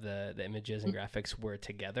a lot of the images and graphics were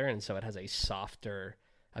together, and so it has a softer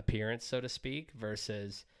appearance, so to speak,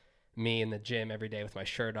 versus me in the gym every day with my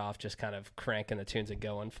shirt off, just kind of cranking the tunes and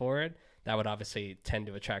going for it. That would obviously tend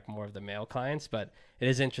to attract more of the male clients. But it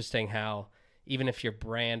is interesting how even if your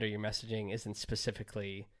brand or your messaging isn't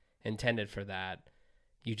specifically intended for that,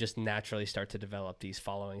 you just naturally start to develop these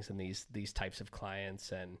followings and these types of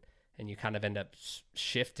clients, and you kind of end up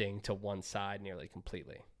shifting to one side nearly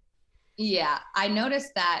completely. Yeah, I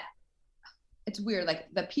noticed that it's weird. Like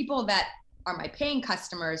the people that are my paying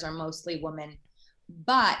customers are mostly women,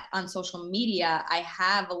 but on social media, I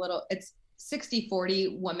have it's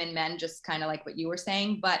 60-40 women, men, just kind of like what you were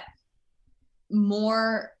saying, but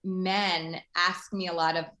more men ask me a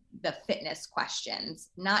lot of the fitness questions,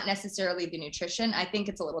 not necessarily the nutrition. I think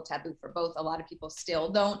it's a little taboo for both. A lot of people still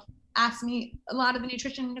don't ask me a lot of the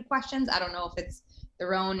nutrition questions. I don't know if it's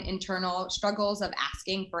their own internal struggles of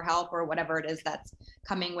asking for help or whatever it is that's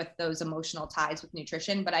coming with those emotional ties with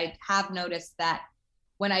nutrition. But I have noticed that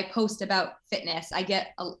when I post about fitness, I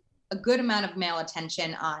get a good amount of male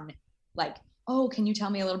attention on like, oh, can you tell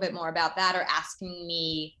me a little bit more about that? Or asking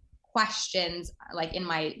me questions like in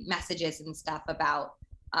my messages and stuff about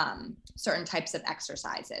certain types of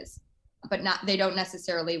exercises, but they don't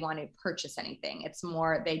necessarily want to purchase anything. It's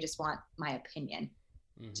more, they just want my opinion,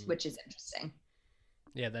 which is interesting.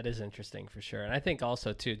 Yeah, that is interesting for sure. And I think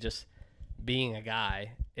also too, just being a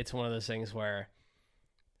guy, it's one of those things where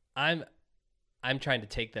I'm trying to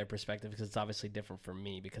take their perspective because it's obviously different for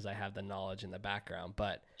me because I have the knowledge and the background.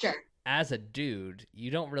 But sure, as a dude,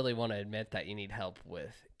 you don't really want to admit that you need help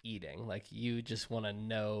with eating. Like you just want to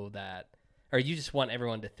know that, or you just want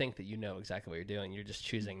everyone to think that you know exactly what you're doing. You're just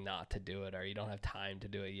choosing not to do it, or you don't have time to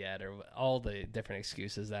do it yet, or all the different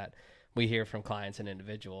excuses that we hear from clients and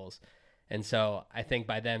individuals. And so I think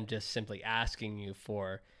by them just simply asking you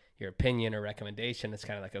for your opinion or recommendation, it's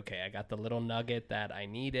kind of like, okay, I got the little nugget that I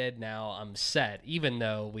needed. Now I'm set, even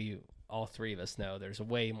though all three of us know there's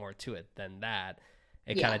way more to it than that.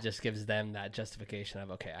 It kind of just gives them that justification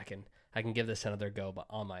of, okay, I can give this another go, but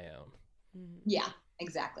on my own. Yeah,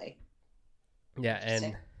 exactly. Yeah.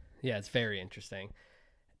 And yeah, it's very interesting.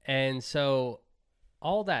 And so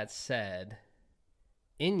all that said,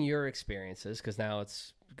 in your experiences, because now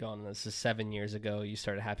it's gone, this is 7 years ago, you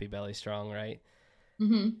started Happy Belly Strong, right?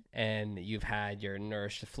 Mm-hmm. And you've had your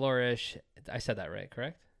Nourish to Flourish. I said that right,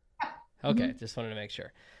 correct? Yeah. Okay, Mm-hmm. just wanted to make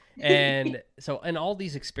sure. And so in all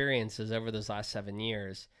these experiences over those last 7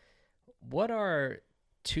 years, what are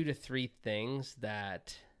 2 to 3 things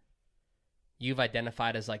that you've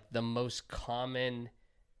identified as like the most common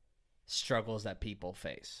struggles that people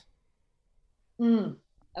face?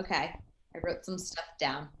 Okay, I wrote some stuff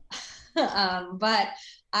down. But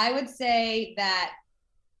I would say that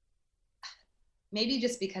maybe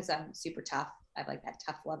just because I'm super tough, I have like that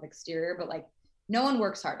tough love exterior, but like no one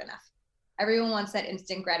works hard enough. Everyone wants that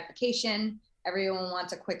instant gratification. Everyone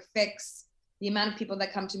wants a quick fix. The amount of people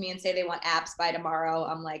that come to me and say they want abs by tomorrow,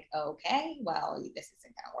 I'm like, okay, well, this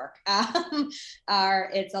isn't gonna work.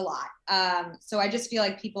 It's a lot. So I just feel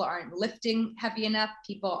like people aren't lifting heavy enough.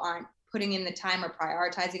 People aren't putting in the time or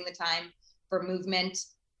prioritizing the time for movement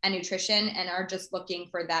and nutrition, and are just looking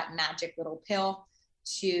for that magic little pill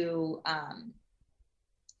to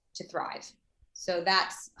thrive. So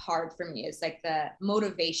that's hard for me, is like the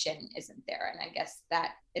motivation isn't there. And I guess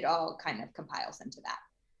that it all kind of compiles into that.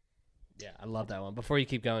 Yeah, I love that one. Before you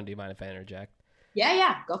keep going, do you mind if I interject?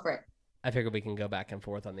 Yeah, go for it. I figure we can go back and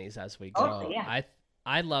forth on these as we go. Oh, yeah.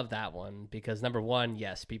 I love that one because, number one,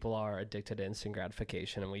 yes, people are addicted to instant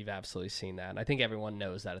gratification, and we've absolutely seen that. And I think everyone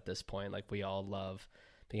knows that at this point. Like, we all love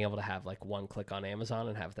being able to have like one click on Amazon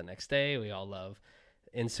and have it the next day. We all love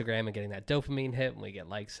Instagram and getting that dopamine hit when we get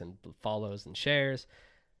likes and follows and shares.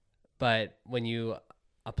 But when you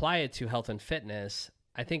apply it to health and fitness,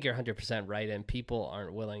 I think you're 100% right. And people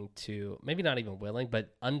aren't willing to, maybe not even willing,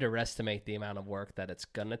 but underestimate the amount of work that it's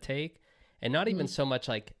going to take. And not even so much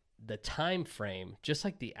like the time frame, just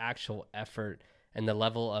like the actual effort and the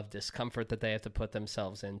level of discomfort that they have to put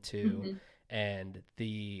themselves into, and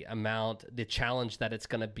the challenge that it's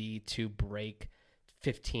going to be to break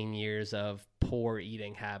 15 years of poor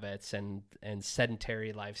eating habits and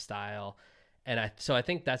sedentary lifestyle. And so I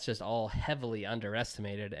think that's just all heavily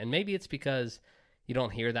underestimated. And maybe it's because you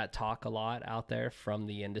don't hear that talk a lot out there from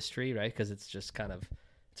the industry, right? Because it's just kind of,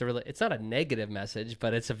 it's not a negative message,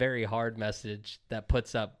 but it's a very hard message that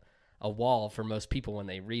puts up a wall for most people when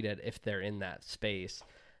they read it, if they're in that space.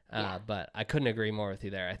 But I couldn't agree more with you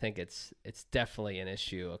there. I think it's definitely an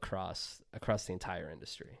issue across the entire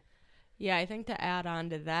industry. Yeah, I think to add on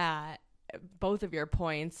to that, both of your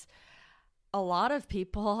points, a lot of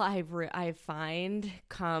people I find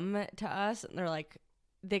come to us and they're like,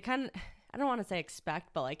 they kind of, I don't want to say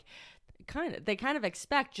expect, but like they kind of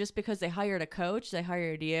expect, just because they hired a coach, they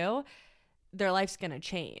hired you, their life's going to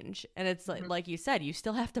change. And it's like you said, you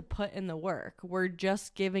still have to put in the work. We're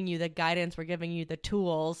just giving you the guidance. We're giving you the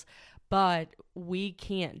tools, but we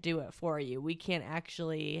can't do it for you. We can't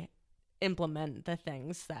actually implement the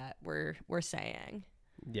things that we're saying.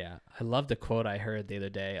 Yeah. I love the quote I heard the other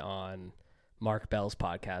day on Mark Bell's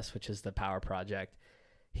podcast, which is the Power Project.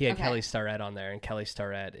 He had Kelly Starrett on there, and Kelly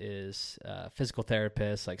Starrett is a physical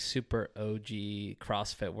therapist, like super OG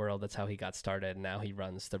CrossFit world. That's how he got started. And now he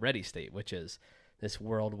runs the Ready State, which is this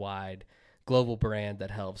worldwide global brand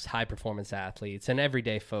that helps high performance athletes and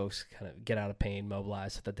everyday folks kind of get out of pain,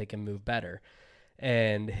 mobilize so that they can move better.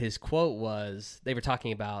 And his quote was, they were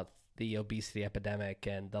talking about the obesity epidemic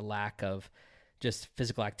and the lack of just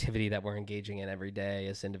physical activity that we're engaging in every day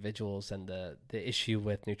as individuals, and the issue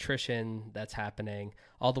with nutrition that's happening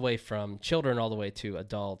all the way from children all the way to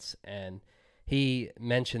adults. And he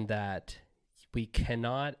mentioned that we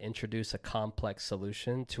cannot introduce a complex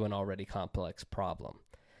solution to an already complex problem.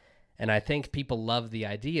 And I think people love the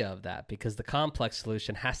idea of that because the complex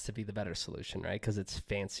solution has to be the better solution, right? Because it's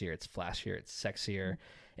fancier, it's flashier, it's sexier,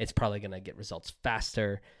 it's probably going to get results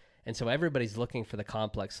faster. And so everybody's looking for the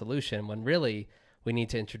complex solution when really we need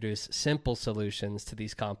to introduce simple solutions to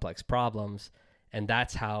these complex problems. And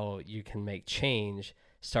that's how you can make change,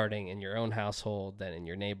 starting in your own household, then in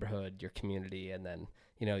your neighborhood, your community, and then,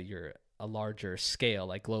 you're a larger scale,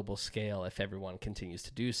 like global scale, if everyone continues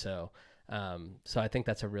to do so. So I think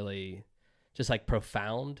that's a really just like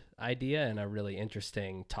profound idea and a really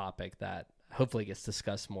interesting topic that hopefully gets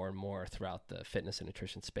discussed more and more throughout the fitness and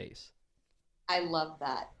nutrition space. I love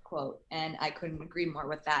that quote, and I couldn't agree more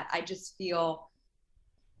with that. I just feel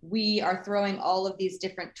we are throwing all of these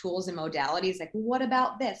different tools and modalities. Like, what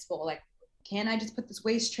about this? Well, like, can I just put this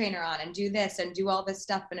waist trainer on and do this and do all this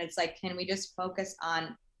stuff? And it's like, can we just focus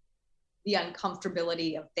on the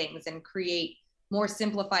uncomfortability of things and create more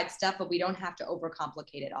simplified stuff, but we don't have to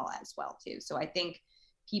overcomplicate it all as well too. So I think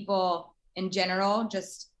people in general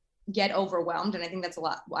just get overwhelmed. And I think that's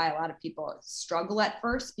why a lot of people struggle at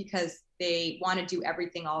first, because they want to do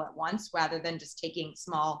everything all at once rather than just taking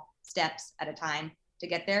small steps at a time to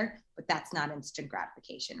get there. But that's not instant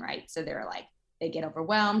gratification, right? So they're like, they get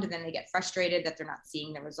overwhelmed and then they get frustrated that they're not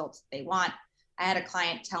seeing the results that they want. I had a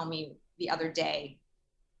client tell me the other day,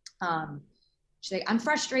 she's like, I'm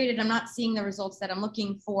frustrated. I'm not seeing the results that I'm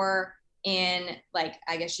looking for in, like,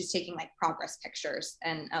 I guess she's taking like progress pictures.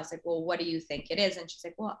 And I was like, well, what do you think it is? And she's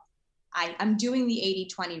like, well, I'm doing the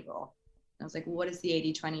 80-20 rule. And I was like, well, what is the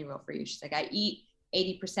 80-20 rule for you? She's like, I eat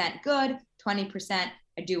 80% good, 20%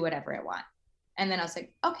 I do whatever I want. And then I was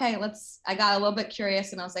like, okay, I got a little bit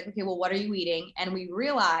curious, and I was like, okay, well, what are you eating? And we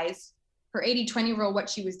realized her 80-20 rule, what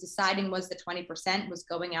she was deciding was the 20% was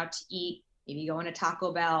going out to eat, maybe going to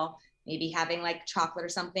Taco Bell, maybe having like chocolate or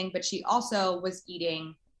something. But she also was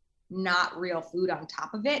eating not real food on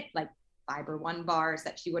top of it, like Fiber One bars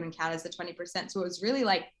that she wouldn't count as the 20%. So it was really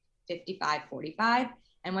like 55-45.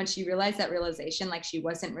 And when she realized that realization, like she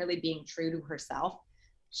wasn't really being true to herself,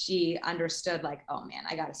 she understood like, oh man,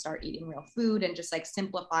 I got to start eating real food, and just like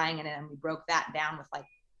simplifying it. And we broke that down with like,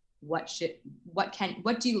 what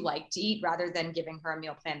do you like to eat, rather than giving her a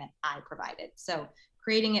meal plan that I provided. So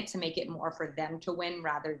creating it to make it more for them to win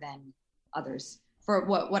rather than others for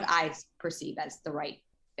what I perceive as the right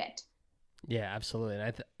fit. Yeah, absolutely.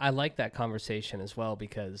 And I like that conversation as well,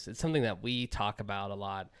 because it's something that we talk about a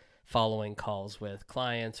lot following calls with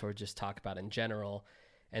clients, or just talk about in general.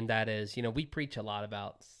 And that is, we preach a lot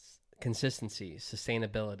about consistency,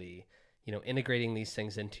 sustainability, integrating these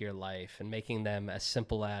things into your life and making them as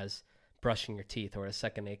simple as brushing your teeth, or a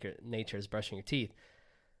second nature as brushing your teeth.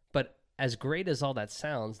 But as great as all that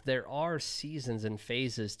sounds, there are seasons and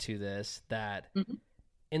phases to this that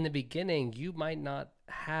in the beginning, you might not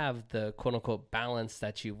have the quote unquote balance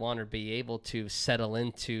that you want, or be able to settle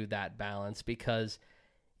into that balance, because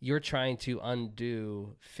you're trying to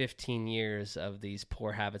undo 15 years of these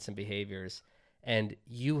poor habits and behaviors, and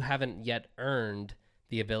you haven't yet earned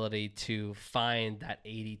the ability to find that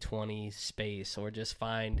 80-20 space, or just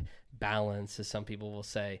find balance, as some people will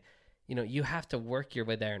say. You have to work your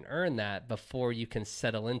way there and earn that before you can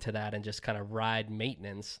settle into that and just kind of ride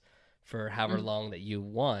maintenance for however long that you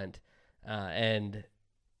want. And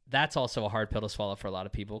that's also a hard pill to swallow for a lot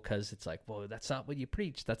of people, because it's like, whoa, that's not what you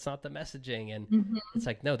preach. That's not the messaging. And it's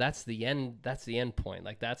like, no, that's the end. That's the end point.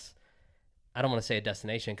 Like I don't want to say a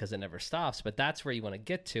destination, because it never stops, but that's where you want to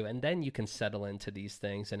get to. And then you can settle into these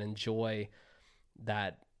things and enjoy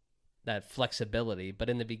that flexibility. But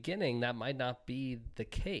in the beginning, that might not be the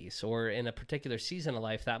case, or in a particular season of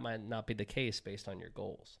life, that might not be the case based on your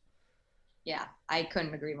goals. Yeah, I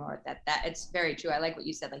couldn't agree more with that. That it's very true. I like what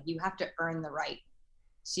you said. Like, you have to earn the right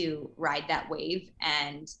to ride that wave.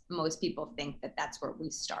 And most people think that that's where we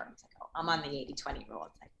start. It's like, oh, I'm on the 80-20 rule.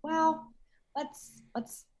 It's like, well,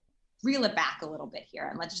 let's reel it back a little bit here,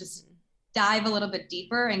 and let's just dive a little bit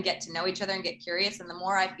deeper and get to know each other and get curious. And the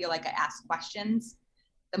more I feel like I ask questions,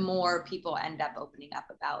 the more people end up opening up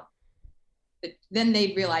about it. Then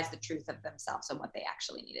they realize the truth of themselves and what they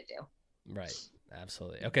actually need to do. Right.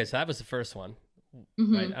 Absolutely. Okay. So that was the first one,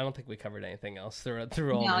 right? I don't think we covered anything else through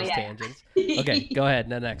all those tangents. Okay. Go ahead.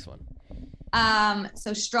 The next one.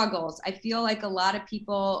 So struggles. I feel like a lot of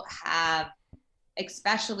people have,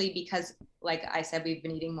 especially because, like I said, we've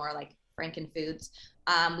been eating more like Franken foods.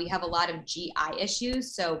 We have a lot of GI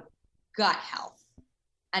issues. So gut health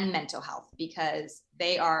and mental health, because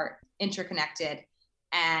they are interconnected,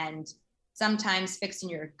 and sometimes fixing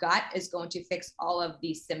your gut is going to fix all of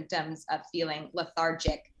these symptoms of feeling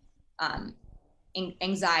lethargic,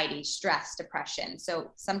 anxiety, stress, depression.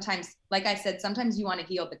 So sometimes, like I said, sometimes you want to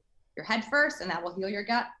heal your head first, and that will heal your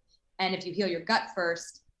gut. And if you heal your gut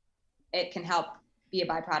first, it can help be a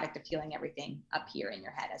byproduct of healing everything up here in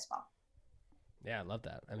your head as well. Yeah, I love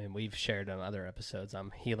that. I mean, we've shared on other episodes,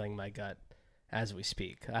 I'm healing my gut as we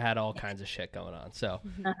speak. I had all kinds of shit going on. So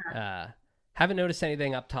haven't noticed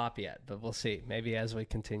anything up top yet, but we'll see. Maybe as we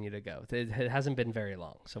continue to go. It hasn't been very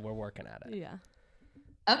long, so we're working at it. Yeah.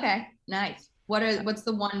 Okay, nice. What's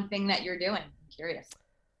the one thing that you're doing? I'm curious.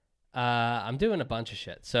 I'm doing a bunch of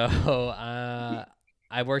shit. So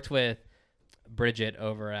I worked with Bridget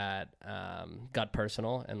over at Gut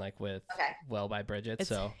Personal and like with Well by Bridget. It's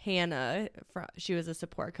so Hannah, she was a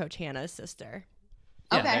support coach, Hannah's sister.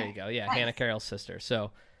 Yeah, there you go. Yeah, nice. Hannah Carroll's sister.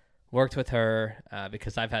 So worked with her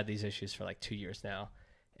because I've had these issues for like 2 years now.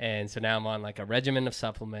 And so now I'm on like a regimen of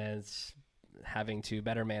supplements, having to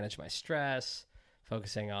better manage my stress,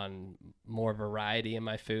 focusing on more variety in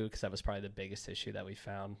my food because that was probably the biggest issue that we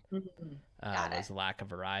found was lack of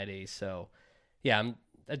variety. So yeah, I'm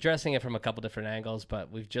addressing it from a couple different angles,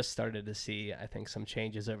 but we've just started to see, I think, some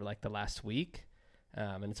changes over like the last week.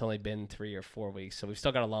 And it's only been 3 or 4 weeks. So we've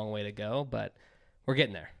still got a long way to go, but we're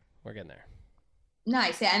getting there. We're getting there.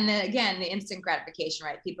 Nice. And then again, the instant gratification,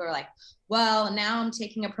 right? People are like, well, now I'm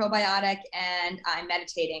taking a probiotic and I'm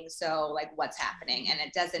meditating. So like what's happening? And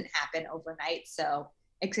it doesn't happen overnight. So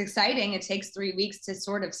it's exciting. It takes 3 weeks to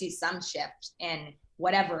sort of see some shift in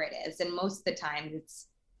whatever it is. And most of the time it's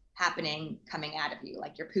happening coming out of you.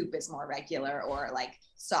 Like your poop is more regular or like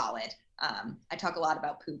solid. I talk a lot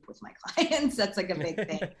about poop with my clients. That's like a big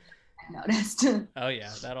thing I've noticed. Oh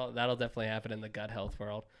yeah. That'll definitely happen in the gut health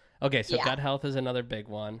world. Okay, so gut health is another big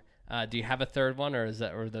one. Do you have a third one, or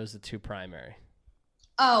are those the two primary?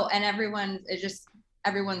 Oh, and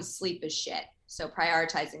everyone's sleep is shit. So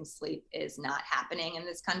prioritizing sleep is not happening in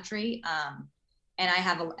this country. And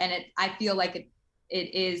I feel like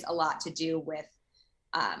it is a lot to do with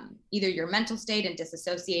either your mental state and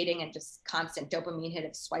disassociating and just constant dopamine hit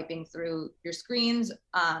of swiping through your screens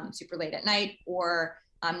super late at night, or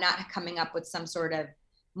not coming up with some sort of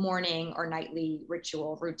morning or nightly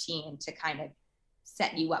ritual routine to kind of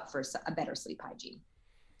set you up for a better sleep hygiene.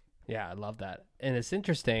 Yeah, I love that. And it's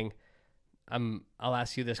interesting. I'll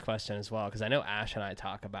ask you this question as well, because I know Ash and I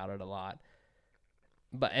talk about it a lot.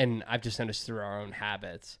 And I've just noticed through our own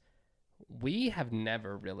habits, we have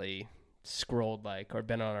never really scrolled or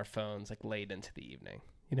been on our phones like late into the evening,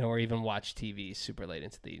 or even watch TV super late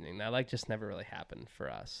into the evening. That just never really happened for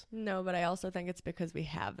us. No, but I also think it's because we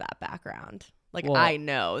have that background. I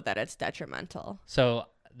know that it's detrimental. So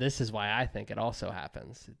this is why I think it also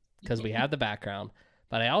happens, because we have the background,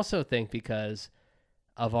 but I also think because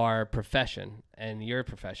of our profession and your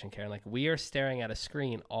profession, Karen, we are staring at a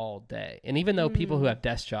screen all day. And even though people who have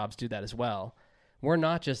desk jobs do that as well, we're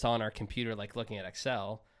not just on our computer, looking at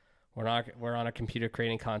Excel. We're on a computer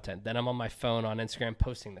creating content. Then I'm on my phone on Instagram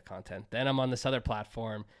posting the content. Then I'm on this other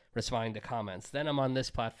platform responding to comments. Then I'm on this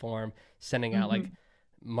platform sending out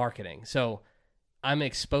marketing. So I'm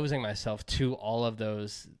exposing myself to all of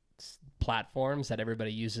those platforms that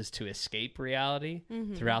everybody uses to escape reality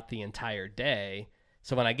throughout the entire day.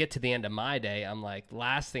 So when I get to the end of my day, I'm like,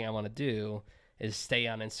 last thing I want to do is stay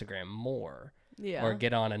on Instagram more or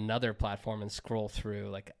get on another platform and scroll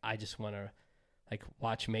through. I just want to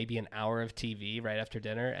watch maybe an hour of TV right after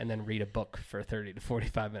dinner and then read a book for 30 to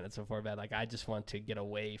 45 minutes before bed. I just want to get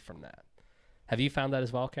away from that. Have you found that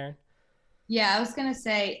as well, Karen? Yeah, I was going to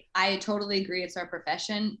say, I totally agree. It's our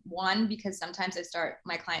profession. One, because sometimes I start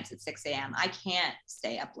my clients at 6 a.m. I can't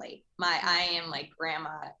stay up late. I am like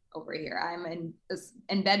grandma over here. I'm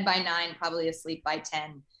in bed by 9, probably asleep by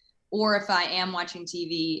 10. Or if I am watching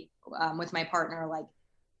TV with my partner,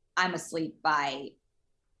 I'm asleep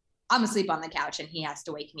on the couch and he has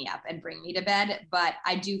to wake me up and bring me to bed. But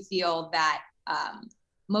I do feel that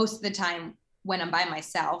most of the time when I'm by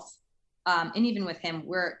myself, and even with him,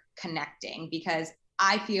 we're connecting, because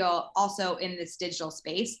I feel also in this digital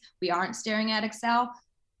space, we aren't staring at Excel.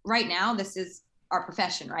 Right now, this is our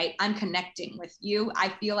profession, right? I'm connecting with you. I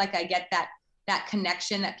feel like I get that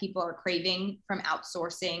connection that people are craving from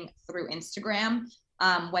outsourcing through Instagram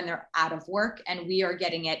when they're out of work, and we are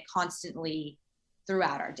getting it constantly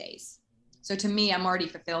throughout our days. So to me, I'm already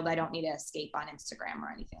fulfilled. I don't need to escape on Instagram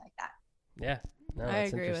or anything like that. Yeah. No, I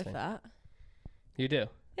agree with that. You do?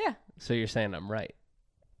 Yeah. So you're saying I'm right?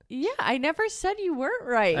 Yeah, I never said you weren't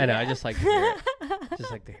right. I know. I just like to hear it.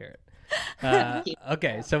 Just like to hear it.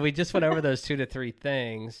 Okay, so we just went over those 2 to 3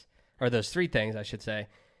 things, or those 3 things, I should say.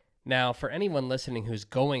 Now, for anyone listening who's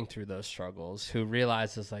going through those struggles, who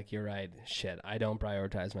realizes you're right, shit, I don't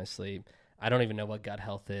prioritize my sleep. I don't even know what gut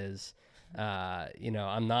health is.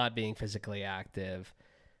 I'm not being physically active.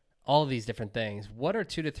 All of these different things. What are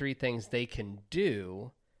 2 to 3 things they can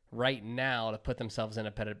do right now to put themselves in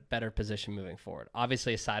a better position moving forward?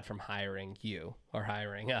 Obviously, aside from hiring you or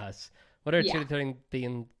hiring us, what are 2 to 3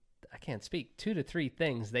 2 to 3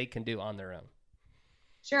 things they can do on their own?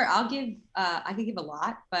 Sure. I can give a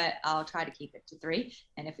lot, but I'll try to keep it to 3.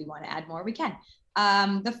 And if we want to add more, we can.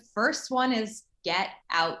 The first one is get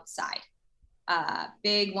outside.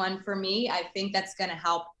 Big one for me. I think that's going to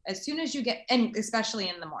help as soon as you and especially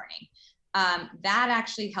in the morning. that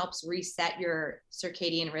actually helps reset your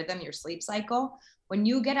circadian rhythm, your sleep cycle. When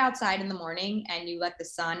you get outside in the morning and you let the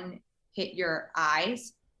sun hit your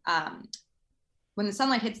eyes, when the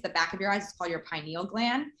sunlight hits the back of your eyes, it's called your pineal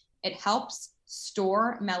gland. It helps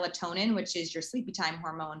store melatonin, which is your sleepy time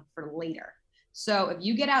hormone, for later. So if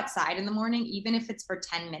you get outside in the morning, even if it's for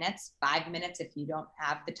 10 minutes, 5 minutes, if you don't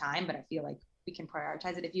have the time, but I feel like we can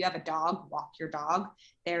prioritize it. If you have a dog, walk your dog.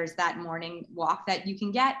 There's that morning walk that you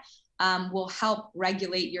can get, will help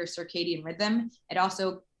regulate your circadian rhythm. It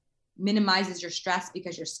also minimizes your stress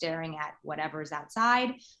because you're staring at whatever's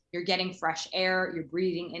outside. You're getting fresh air, you're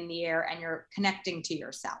breathing in the air, and you're connecting to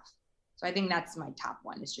yourself. So I think that's my top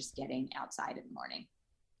one, is just getting outside in the morning.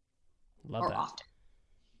 Love that. Often.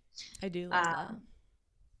 I do love that.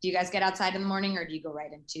 Do you guys get outside in the morning, or do you go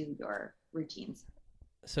right into your routines?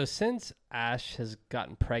 So since Ash has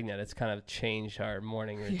gotten pregnant, it's kind of changed our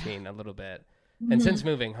morning routine a little bit. And since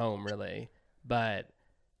moving home, really. But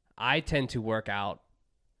I tend to work out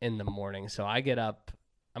in the morning. So I get up,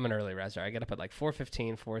 I'm an early riser. I get up at like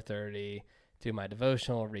 4:15, 4:30, do my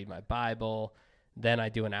devotional, read my Bible. Then I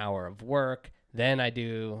do an hour of work. Then I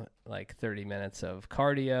do like 30 minutes of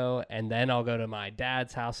cardio. And then I'll go to my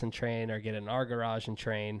dad's house and train, or get in our garage and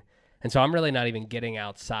train. And so I'm really not even getting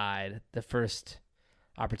outside. The first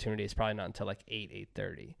opportunity is probably not until like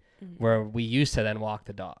 8:30, where we used to then walk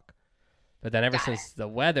the dog. But then ever since the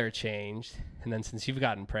weather changed, and then since you've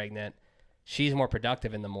gotten pregnant, she's more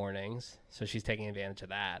productive in the mornings, so she's taking advantage of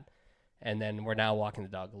that. And then we're now walking the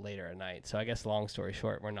dog later at night. So I guess long story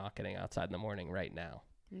short, we're not getting outside in the morning right now.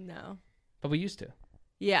 No. But we used to.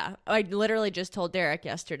 Yeah. I literally just told Derek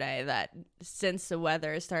yesterday that since the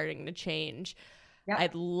weather is starting to change,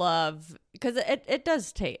 I'd love, because it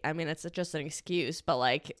does take, I mean, it's just an excuse, but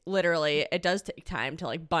like literally it does take time to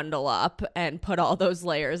like bundle up and put all those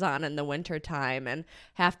layers on in the winter time and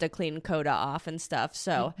have to clean Coda off and stuff.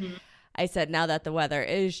 So I said, now that the weather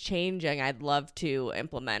is changing, I'd love to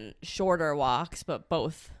implement shorter walks, but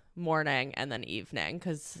both morning and then evening,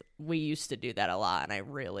 because we used to do that a lot and I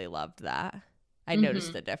really loved that. I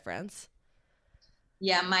noticed the difference.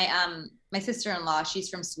 Yeah, my sister-in-law, she's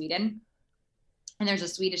from Sweden. And there's a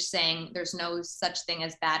Swedish saying, there's no such thing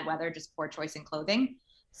as bad weather, just poor choice in clothing.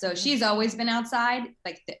 So she's always been outside.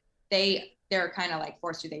 Like they're kind of like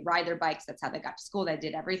forced to, they ride their bikes. That's how they got to school. They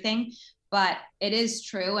did everything. But it is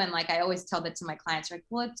true. And like, I always tell that to my clients, like,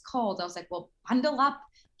 well, it's cold. I was like, well, bundle up,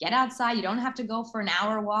 get outside. You don't have to go for an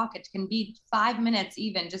hour walk. It can be 5 minutes,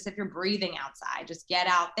 even just if you're breathing outside, just get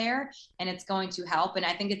out there and it's going to help. And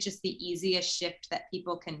I think it's just the easiest shift that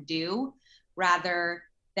people can do, rather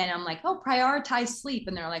than I'm like, oh, prioritize sleep.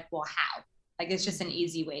 And they're like, well, how? Like, it's just an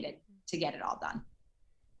easy way to get it all done.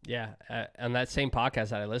 Yeah. On that same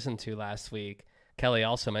podcast that I listened to last week, Kelly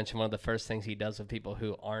also mentioned one of the first things he does with people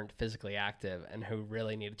who aren't physically active and who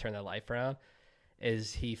really need to turn their life around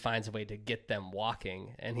is he finds a way to get them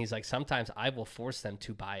walking. And he's like, sometimes I will force them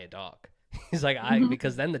to buy a dog. He's like,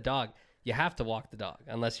 because then the dog, you have to walk the dog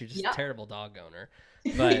unless you're just a terrible dog owner.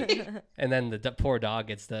 But and then the poor dog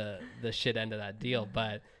gets the shit end of that deal.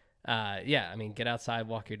 But yeah, I mean, get outside,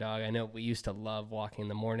 walk your dog. I know we used to love walking in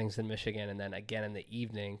the mornings in Michigan, and then again in the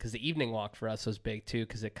evening, because the evening walk for us was big too,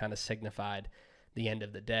 because it kind of signified the end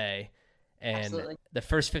of the day. And the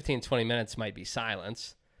first 15-20 minutes might be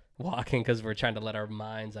silence walking, because we're trying to let our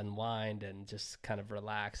minds unwind and just kind of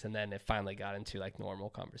relax, and then it finally got into like normal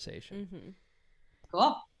conversation.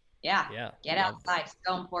 Cool. Yeah, get outside,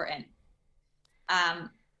 so important. Can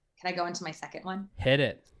I go into my second one? Hit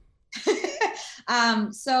it.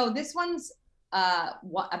 So this one's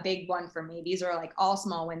a big one for me. These are like all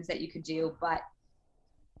small wins that you could do, but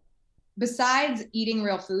besides eating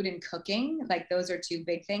real food and cooking, like those are two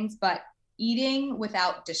big things, but eating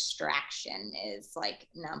without distraction is like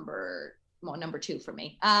number two for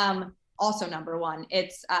me. Also number one,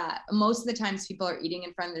 it's most of the times people are eating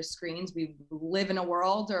in front of their screens. We live in a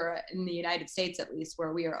world, or in the United States at least,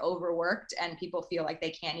 where we are overworked and people feel like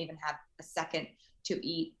they can't even have a second to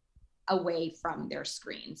eat away from their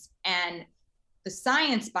screens. And the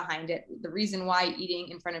science behind it, the reason why eating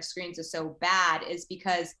in front of screens is so bad, is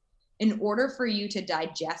because in order for you to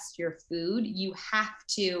digest your food, you have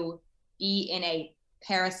to be in a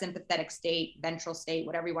parasympathetic state, ventral state,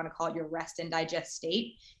 whatever you want to call it, your rest and digest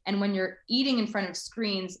state. And when you're eating in front of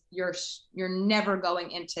screens, you're never going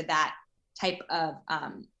into that type of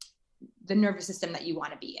the nervous system that you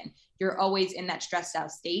want to be in. You're always in that stressed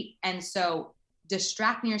out state. And so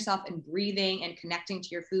distracting yourself and breathing and connecting to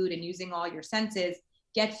your food and using all your senses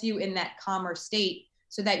gets you in that calmer state,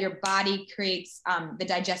 so that your body creates the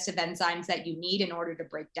digestive enzymes that you need in order to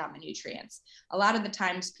break down the nutrients. A lot of the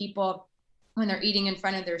times people when they're eating in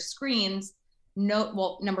front of their screens,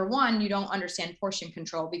 number one, you don't understand portion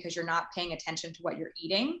control because you're not paying attention to what you're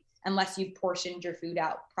eating unless you've portioned your food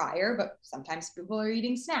out prior. But sometimes people are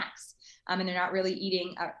eating snacks and they're not really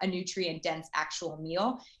eating a nutrient dense actual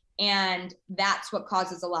meal. And that's what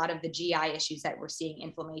causes a lot of the GI issues that we're seeing: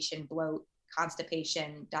 inflammation, bloat,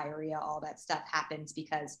 constipation, diarrhea, all that stuff happens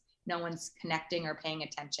because no one's connecting or paying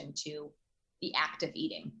attention to the act of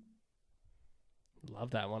eating.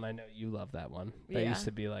 Love that one. I know you love that one. That used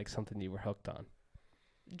to be like something you were hooked on.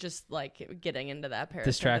 Just like getting into that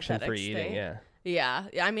distraction for eating. State. Yeah.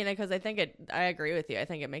 I mean, because I agree with you. I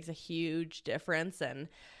think it makes a huge difference. And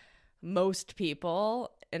most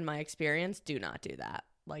people, in my experience, do not do that.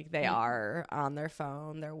 Like they are on their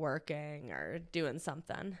phone, they're working or doing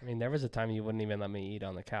something. I mean, there was a time you wouldn't even let me eat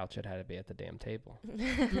on the couch. It had to be at the damn table.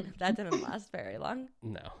 That didn't last very long.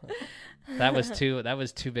 No, that was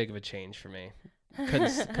too big of a change for me.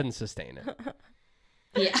 Couldn't sustain it.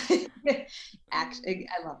 Yeah. Actually,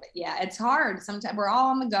 I love it. Yeah, it's hard. Sometimes we're all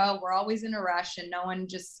on the go. We're always in a rush, and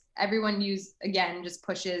everyone just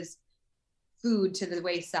pushes food to the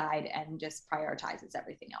wayside and just prioritizes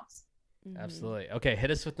everything else. Absolutely. Okay,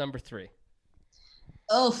 hit us with number 3.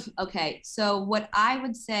 Oh, okay. So what I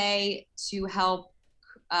would say to help,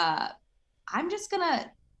 I'm just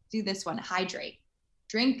gonna do this one. Hydrate.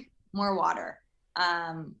 Drink more water.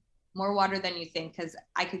 More water than you think, because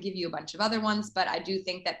I could give you a bunch of other ones, but I do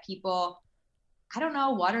think that people, I don't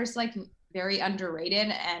know, water's like very underrated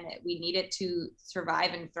and we need it to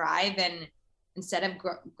survive and thrive. And instead of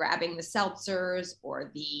grabbing the seltzers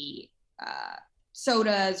or the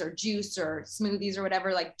sodas or juice or smoothies or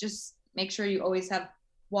whatever, like just make sure you always have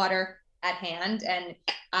water at hand. And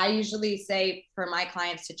I usually say for my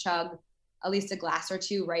clients to chug at least a glass or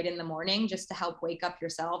 2 right in the morning, just to help wake up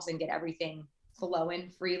yourselves and get everything flowing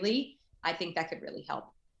freely. I think that could really help.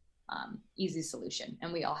 Easy solution,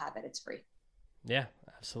 and we all have it. It's free. Yeah,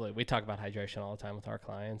 absolutely. We talk about hydration all the time with our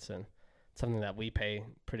clients, and it's something that we pay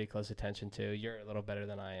pretty close attention to. You're a little better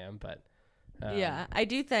than I am, but yeah, I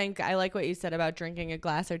do think I like what you said about drinking a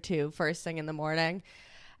glass or 2 first thing in the morning.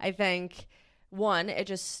 I think, one, it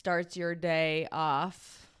just starts your day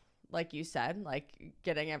off, like you said, like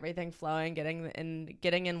getting everything flowing,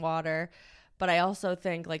 getting in water. But I also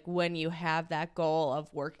think like when you have that goal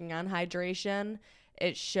of working on hydration,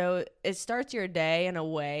 it starts your day in a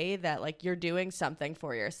way that like you're doing something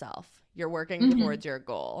for yourself. You're working towards your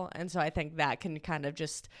goal. And so I think that can kind of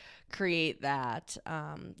just create that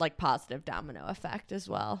like positive domino effect as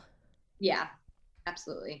well. Yeah,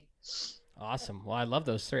 absolutely. Awesome. Well, I love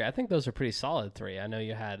those 3. I think those are pretty solid 3. I know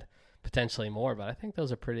you had potentially more, but I think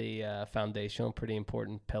those are pretty foundational, pretty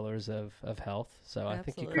important pillars of health. So absolutely. I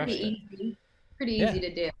think you crushed it. Pretty easy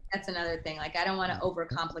to do. That's another thing. Like I don't want to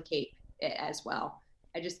overcomplicate it as well.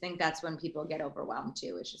 I just think that's when people get overwhelmed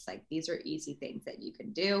too. It's just like, these are easy things that you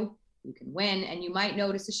can do, you can win, and you might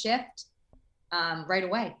notice a shift right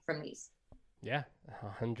away from these. Yeah,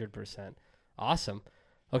 100%. Awesome.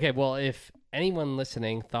 Okay, well, if anyone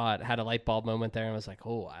listening had a light bulb moment there and was like,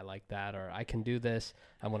 oh, I like that, or I can do this,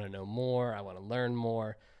 I want to know more, I want to learn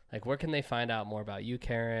more, like where can they find out more about you,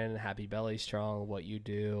 Karen, Happy Belly Strong, what you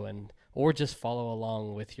do, or just follow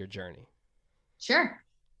along with your journey? Sure.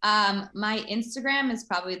 My Instagram is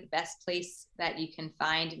probably the best place that you can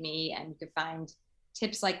find me, and you can find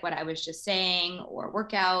tips like what I was just saying, or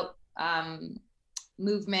workout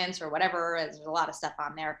movements or whatever. There's a lot of stuff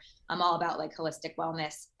on there. I'm all about like holistic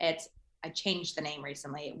wellness. I changed the name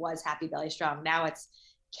recently. It was Happy Belly Strong. Now it's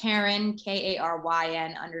Karen,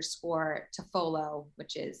 KARYN _ Toffolo,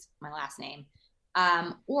 which is my last name.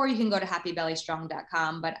 Or you can go to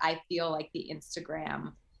happybellystrong.com, but I feel like the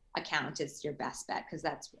Instagram account is your best bet because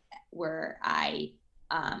that's where I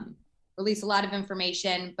release a lot of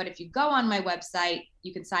information. But if you go on my website,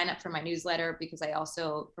 you can sign up for my newsletter because I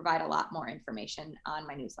also provide a lot more information on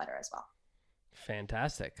my newsletter as well.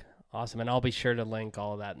 Fantastic. Awesome. And I'll be sure to link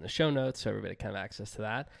all of that in the show notes so everybody can have access to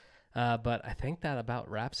that. But I think that about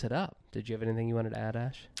wraps it up. Did you have anything you wanted to add,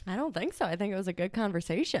 Ash? I don't think so. I think it was a good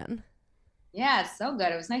conversation. Yeah, so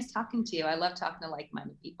good. It was nice talking to you. I love talking to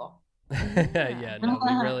like-minded people. Yeah, no,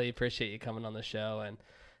 we really appreciate you coming on the show. And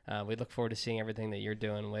we look forward to seeing everything that you're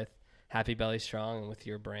doing with Happy Belly Strong and with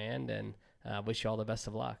your brand. And wish you all the best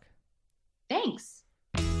of luck. Thanks.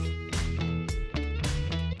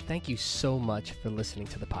 Thank you so much for listening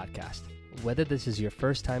to the podcast. Whether this is your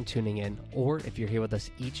first time tuning in or if you're here with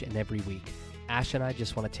us each and every week, Ash and I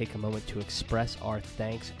just want to take a moment to express our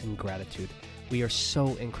thanks and gratitude. We are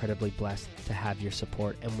so incredibly blessed to have your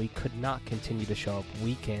support, and we could not continue to show up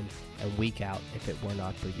week in and week out if it were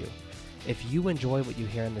not for you. If you enjoy what you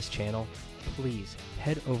hear on this channel, please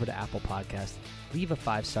head over to Apple Podcasts, leave a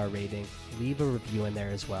 5-star rating, leave a review in there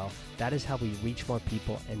as well. That is how we reach more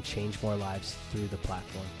people and change more lives through the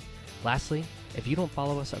platform. Lastly, if you don't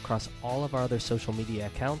follow us across all of our other social media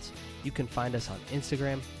accounts, you can find us on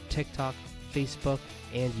Instagram, TikTok, Facebook,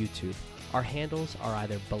 and YouTube. Our handles are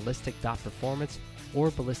either ballistic.performance or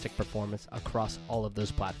ballistic performance across all of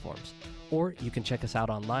those platforms. Or you can check us out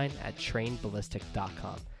online at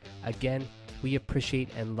trainballistic.com. Again, we appreciate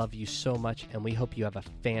and love you so much, and we hope you have a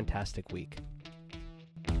fantastic week.